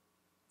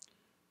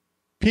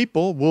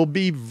 People will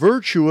be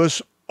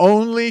virtuous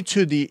only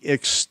to the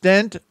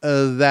extent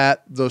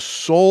that the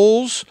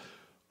souls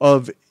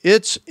of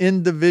its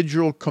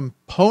individual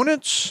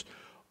components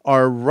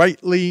are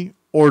rightly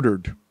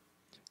ordered.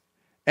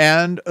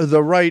 And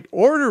the right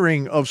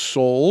ordering of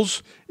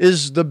souls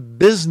is the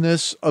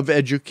business of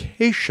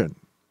education.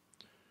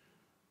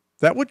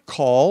 That would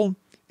call,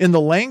 in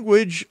the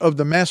language of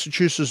the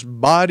Massachusetts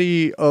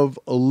Body of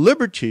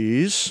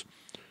Liberties,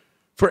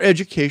 for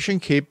education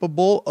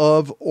capable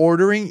of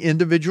ordering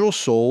individual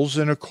souls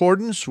in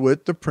accordance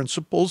with the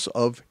principles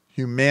of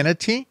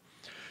humanity,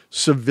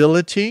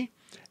 civility,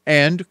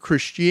 and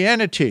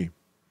Christianity.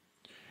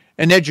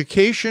 An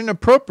education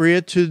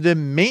appropriate to the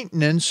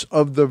maintenance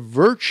of the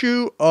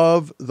virtue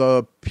of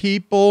the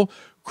people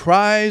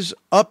cries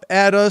up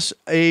at us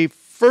a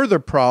further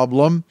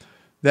problem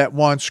that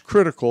wants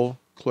critical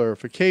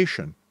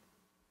clarification.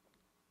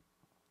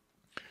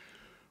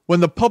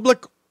 When the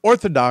public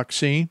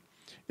orthodoxy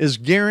is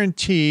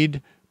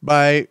guaranteed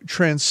by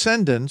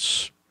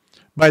transcendence,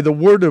 by the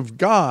Word of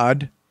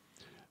God,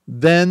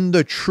 then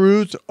the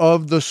truth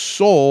of the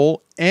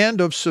soul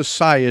and of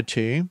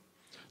society,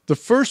 the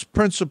first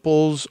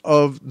principles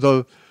of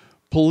the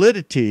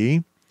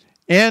polity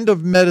and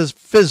of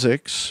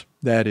metaphysics,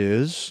 that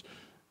is,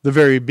 the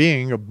very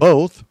being of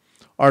both,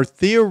 are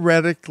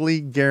theoretically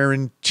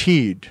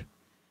guaranteed.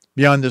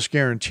 Beyond this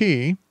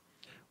guarantee,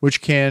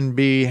 which can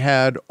be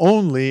had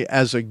only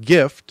as a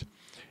gift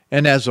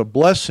and as a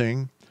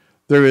blessing,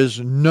 there is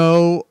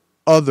no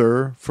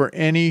other for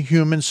any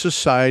human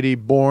society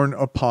born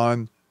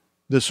upon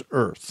this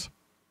earth.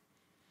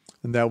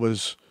 And that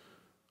was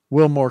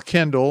Wilmore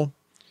Kendall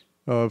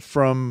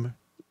from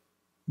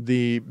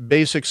the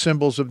basic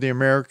symbols of the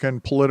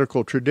American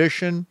political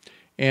tradition,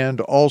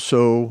 and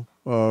also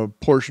a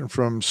portion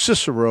from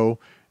Cicero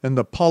and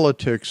the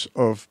politics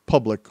of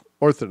public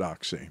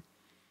orthodoxy.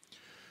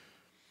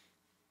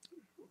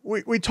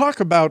 We talk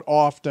about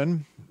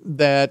often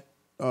that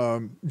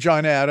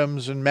John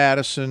Adams and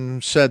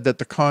Madison said that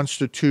the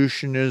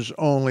Constitution is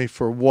only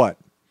for what?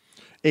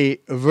 A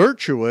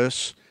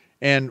virtuous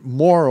and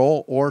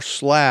moral or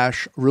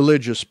 /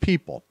 religious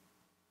people.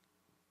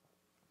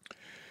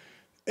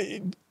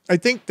 I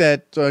think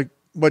that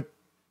what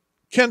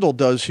Kendall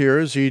does here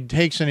is he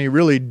takes and he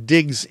really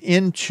digs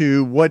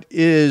into what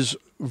is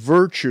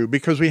virtue,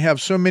 because we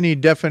have so many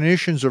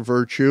definitions of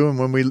virtue, and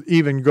when we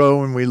even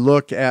go and we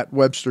look at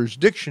Webster's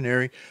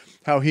dictionary,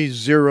 how he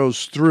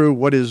zeroes through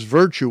what is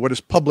virtue, what is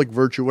public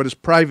virtue, what is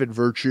private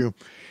virtue,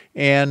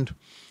 and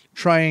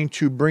trying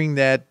to bring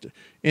that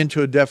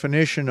into a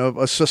definition of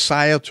a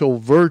societal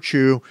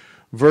virtue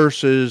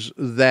versus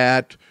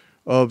that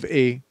of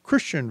a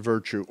Christian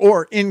virtue,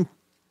 or in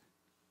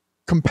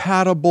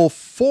compatible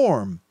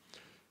form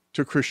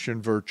to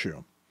Christian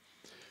virtue.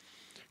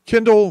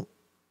 Kendall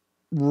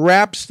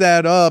wraps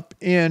that up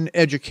in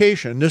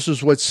education. This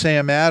is what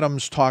Sam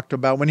Adams talked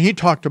about. When he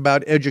talked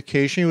about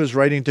education, he was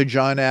writing to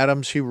John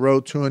Adams. He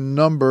wrote to a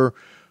number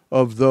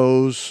of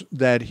those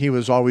that he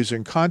was always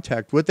in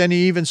contact with, and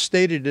he even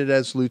stated it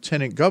as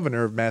Lieutenant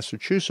Governor of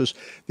Massachusetts,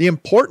 the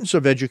importance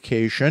of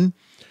education.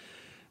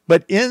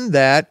 But in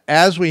that,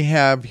 as we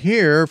have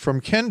here from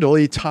Kendall,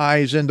 he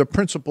ties in the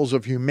principles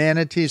of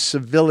humanity,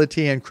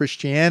 civility, and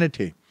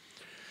Christianity.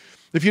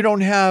 If you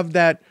don't have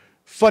that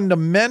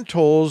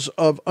fundamentals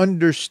of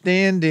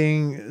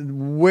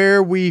understanding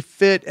where we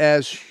fit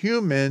as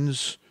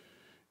humans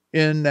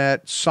in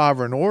that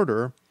sovereign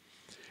order,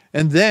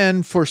 and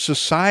then for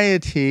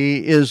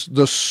society is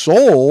the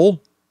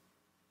soul,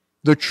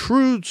 the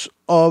truths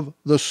of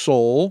the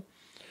soul,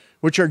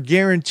 which are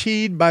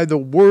guaranteed by the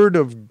Word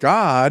of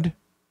God,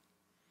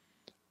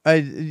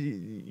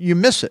 you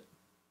miss it.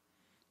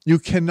 You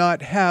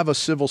cannot have a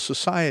civil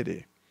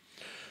society.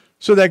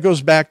 So that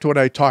goes back to what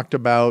I talked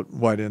about,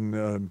 in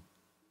the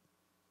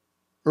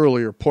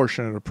earlier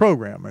portion of the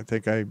program. I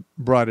think I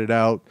brought it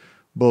out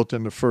both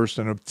in the first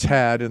and a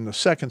tad in the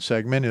second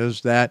segment,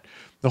 is that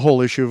the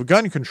whole issue of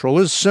gun control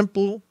is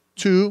simple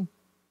to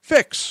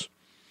fix.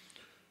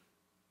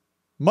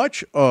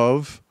 Much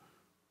of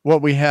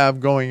what we have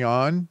going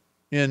on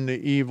in the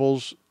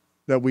evils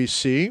that we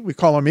see, we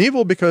call them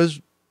evil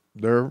because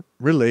they're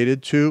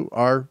related to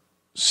our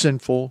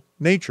sinful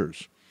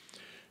natures.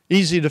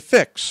 Easy to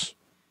fix.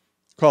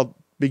 Called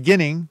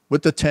beginning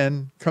with the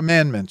 10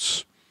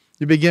 Commandments.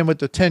 You begin with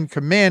the 10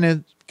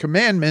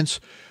 Commandments.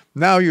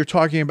 Now you're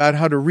talking about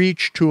how to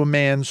reach to a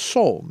man's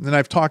soul. And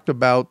I've talked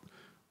about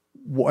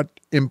what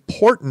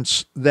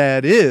importance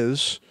that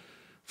is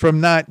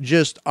from not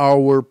just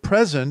our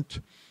present,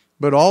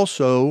 but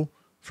also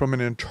from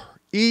an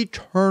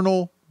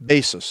eternal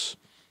basis.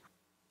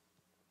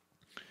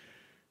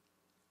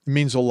 It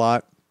means a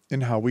lot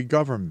in how we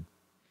govern.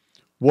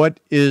 What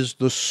is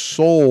the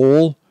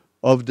soul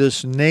of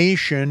this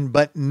nation,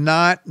 but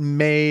not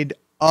made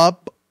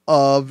up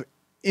of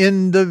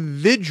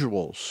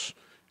individuals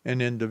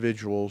and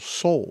individual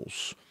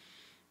souls?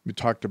 We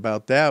talked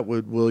about that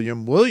with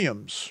William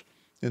Williams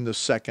in the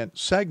second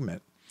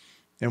segment.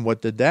 And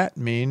what did that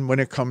mean when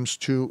it comes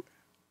to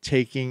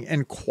taking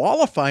and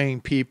qualifying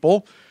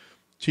people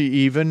to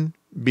even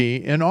be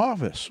in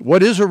office?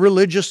 What is a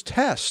religious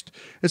test?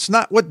 It's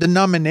not what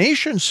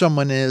denomination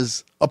someone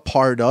is a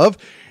part of.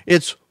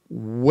 It's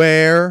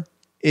where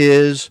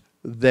is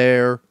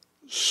their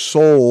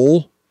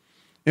soul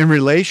in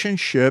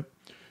relationship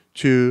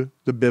to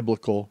the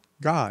biblical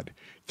God.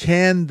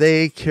 Can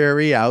they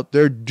carry out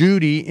their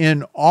duty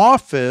in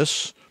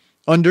office,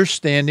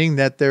 understanding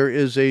that there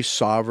is a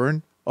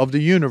sovereign of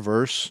the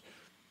universe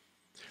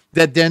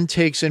that then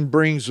takes and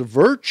brings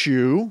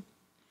virtue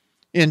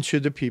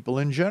into the people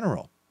in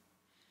general?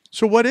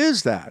 So what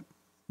is that?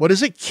 What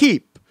does it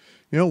keep?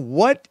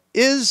 What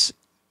is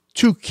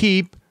to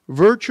keep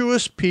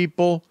virtuous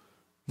people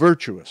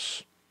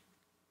virtuous?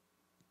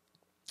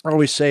 I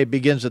always say it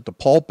begins at the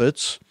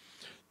pulpits,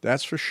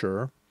 that's for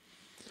sure.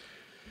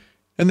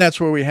 And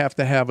that's where we have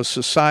to have a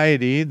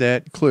society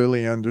that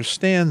clearly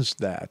understands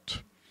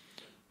that.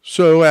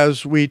 So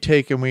as we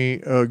take and we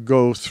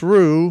go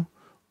through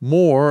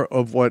more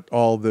of what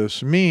all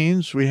this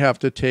means, we have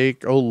to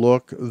take a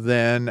look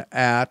then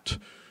at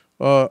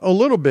a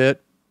little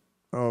bit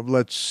of,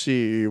 let's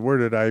see, where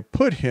did I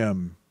put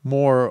him?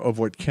 More of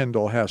what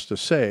Kendall has to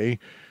say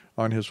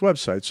on his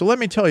website. So let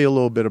me tell you a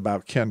little bit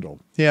about Kendall.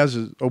 He has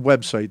a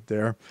website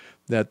there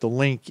that the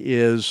link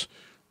is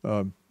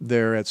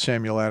there at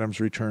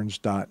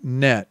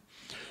samueladamsreturns.net.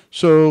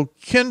 So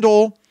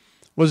Kendall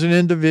was an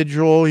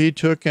individual. He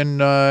took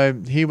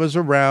and he was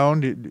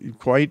around,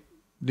 quite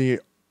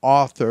the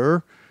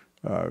author.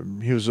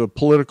 He was a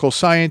political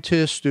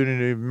scientist,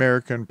 student of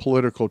American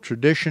political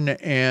tradition,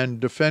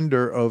 and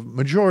defender of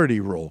majority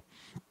rule.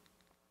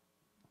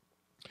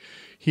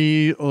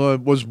 He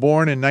was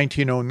born in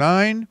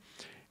 1909,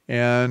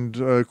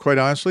 and quite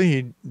honestly,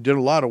 he did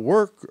a lot of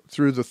work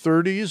through the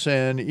 30s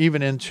and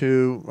even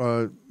into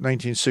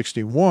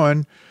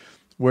 1961,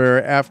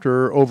 where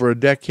after over a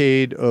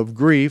decade of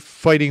grief,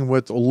 fighting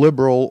with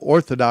liberal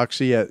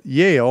orthodoxy at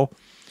Yale,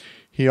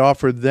 he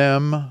offered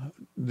them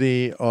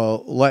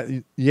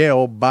let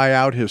Yale buy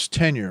out his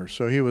tenure.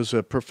 So he was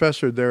a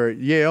professor there at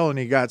Yale, and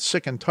he got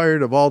sick and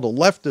tired of all the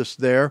leftists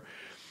there,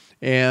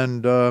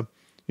 and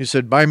he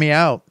said, "Buy me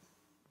out,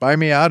 buy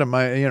me out of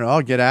my,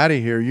 I'll get out of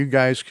here. You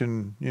guys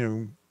can,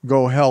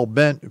 go hell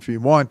bent if you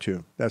want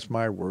to." That's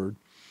my word.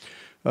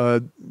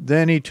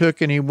 Then he took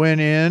and he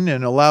went in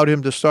and allowed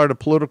him to start a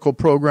political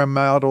program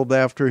modeled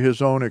after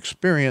his own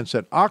experience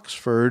at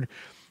Oxford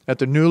at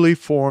the newly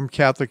formed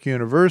Catholic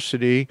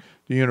University,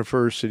 the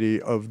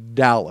University of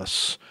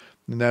Dallas.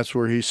 And that's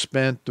where he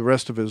spent the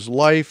rest of his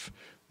life,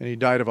 and he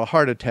died of a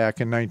heart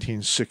attack in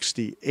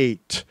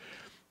 1968.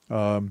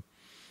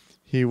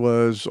 He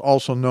was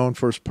also known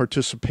for his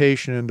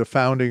participation in the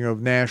founding of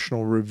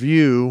National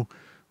Review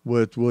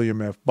with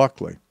William F.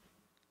 Buckley.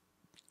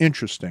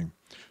 Interesting.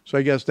 So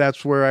I guess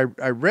that's where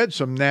I read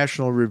some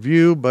National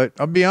Review, but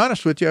I'll be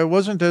honest with you, I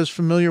wasn't as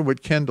familiar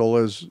with Kendall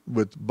as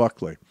with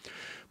Buckley.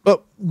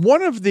 But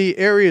one of the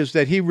areas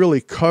that he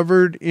really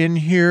covered in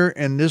here,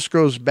 and this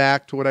goes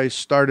back to what I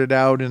started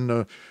out in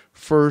the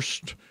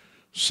first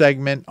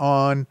segment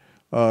on,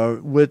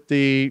 with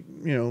the,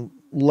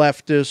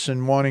 leftists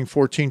and wanting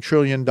 $14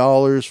 trillion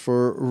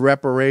for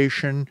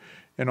reparation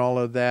and all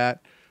of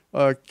that.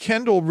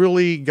 Kendall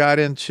really got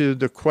into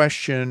the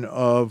question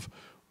of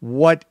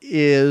what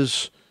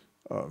is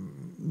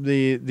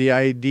the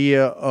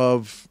idea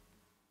of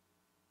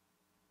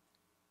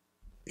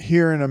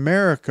here in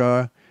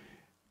America,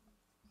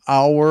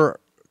 our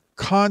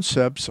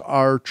concepts,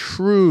 our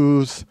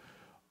truth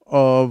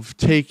of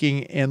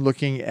taking and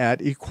looking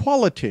at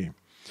equality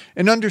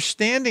and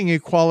understanding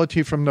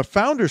equality from the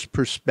founders'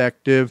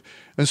 perspective,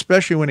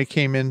 especially when it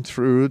came in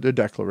through the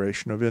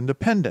Declaration of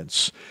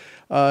Independence.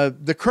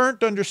 The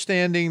current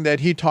understanding that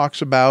he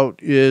talks about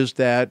is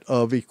that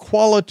of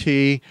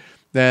equality,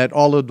 that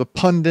all of the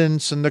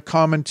pundits and the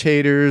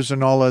commentators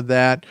and all of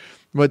that,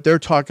 what they're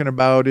talking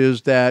about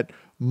is that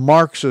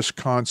Marxist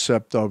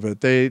concept of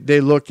it.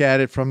 They look at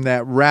it from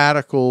that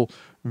radical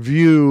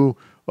view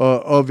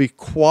of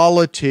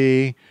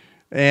equality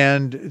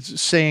and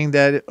saying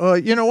that,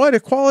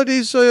 equality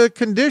is a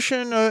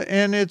condition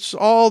and it's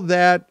all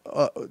that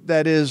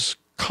that is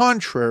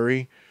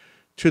contrary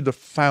to the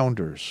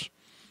founders.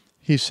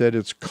 He said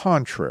it's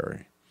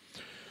contrary.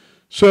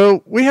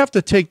 So we have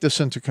to take this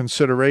into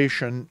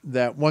consideration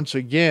that, once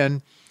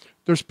again,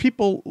 there's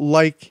people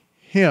like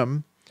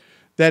him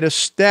that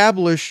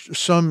established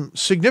some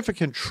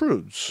significant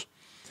truths.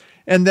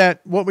 And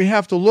that what we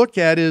have to look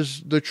at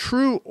is the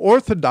true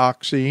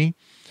orthodoxy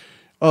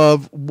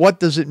of what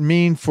does it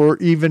mean for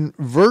even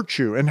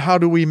virtue and how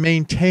do we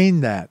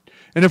maintain that.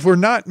 And if we're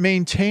not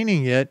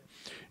maintaining it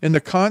in the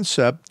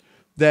concept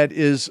that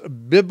is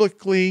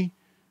biblically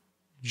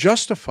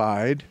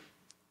justified,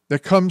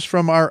 that comes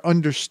from our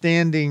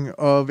understanding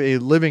of a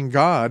living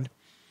God,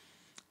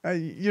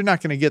 you're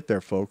not going to get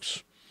there,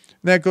 folks.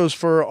 And that goes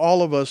for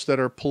all of us that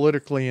are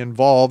politically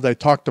involved. I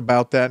talked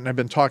about that, and I've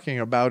been talking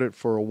about it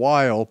for a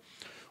while.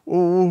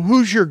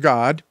 Who's your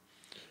God?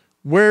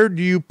 Where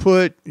do you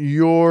put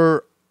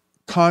your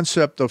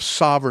concept of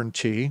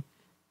sovereignty?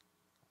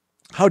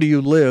 How do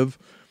you live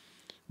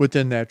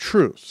within that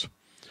truth?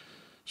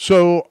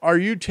 So are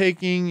you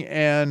taking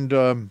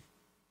and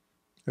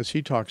as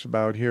he talks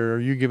about here, are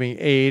you giving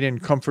aid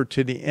and comfort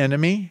to the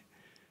enemy?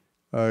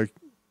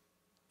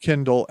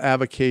 Kendall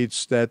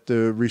advocates that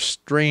the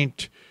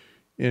restraint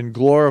in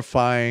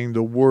glorifying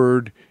the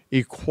word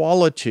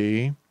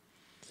equality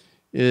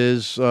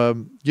is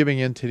giving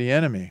in to the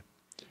enemy.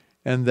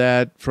 And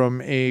that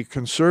from a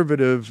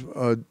conservative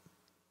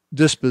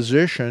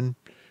disposition,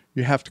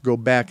 you have to go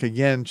back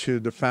again to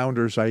the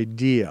founder's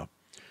idea.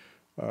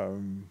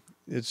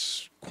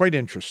 It's quite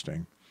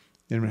interesting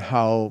in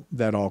how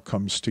that all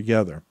comes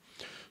together.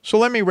 So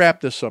let me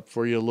wrap this up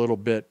for you a little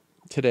bit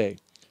today.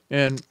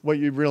 And what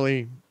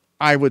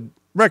I would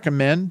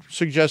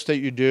suggest that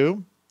you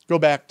do, go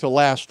back to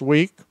last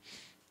week,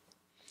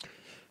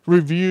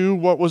 review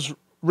what was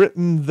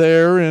written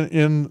there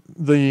in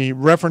the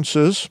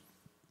references.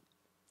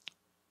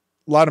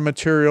 A lot of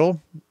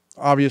material,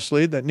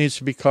 obviously, that needs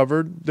to be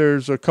covered.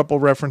 There's a couple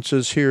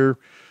references here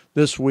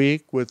this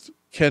week with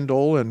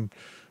Kendall and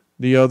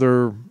the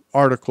other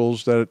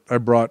articles that I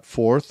brought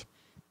forth.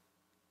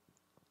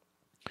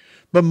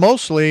 But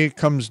mostly it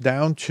comes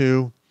down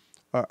to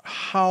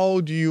how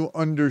do you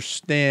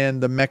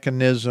understand the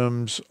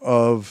mechanisms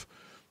of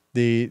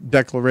the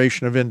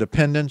Declaration of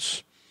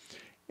Independence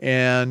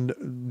and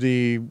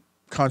the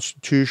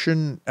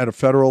Constitution at a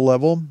federal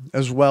level,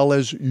 as well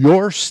as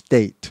your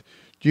state.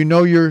 Do you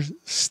know your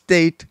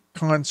state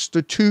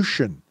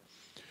constitution?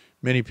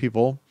 Many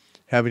people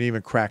haven't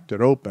even cracked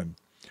it open.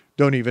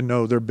 Don't even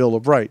know their Bill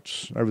of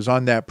Rights. I was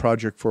on that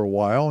project for a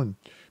while, and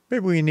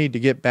maybe we need to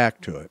get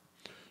back to it.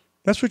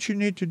 That's what you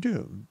need to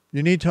do.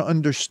 You need to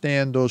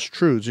understand those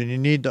truths, and you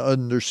need to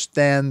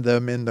understand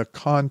them in the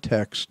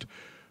context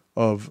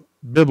of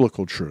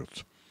biblical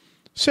truth.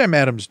 Sam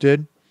Adams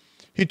did.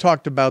 He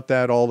talked about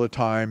that all the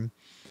time.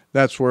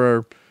 That's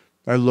where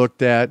I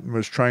looked at and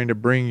was trying to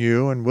bring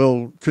you, and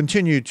will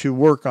continue to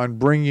work on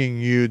bringing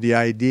you the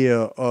idea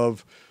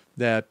of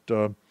that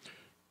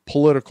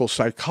political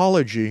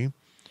psychology,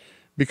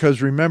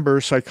 because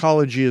remember,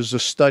 psychology is the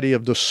study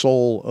of the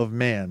soul of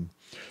man.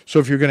 So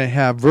if you're going to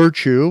have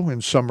virtue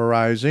in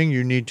summarizing,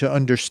 you need to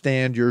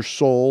understand your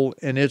soul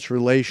and its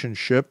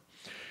relationship,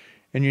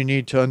 and you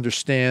need to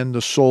understand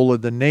the soul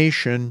of the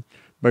nation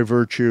by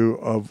virtue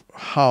of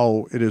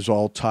how it is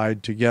all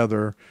tied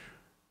together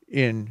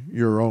in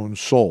your own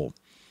soul.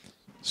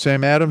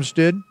 Sam Adams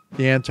did,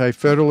 the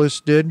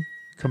Anti-Federalists did.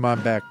 Come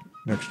on back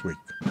next week.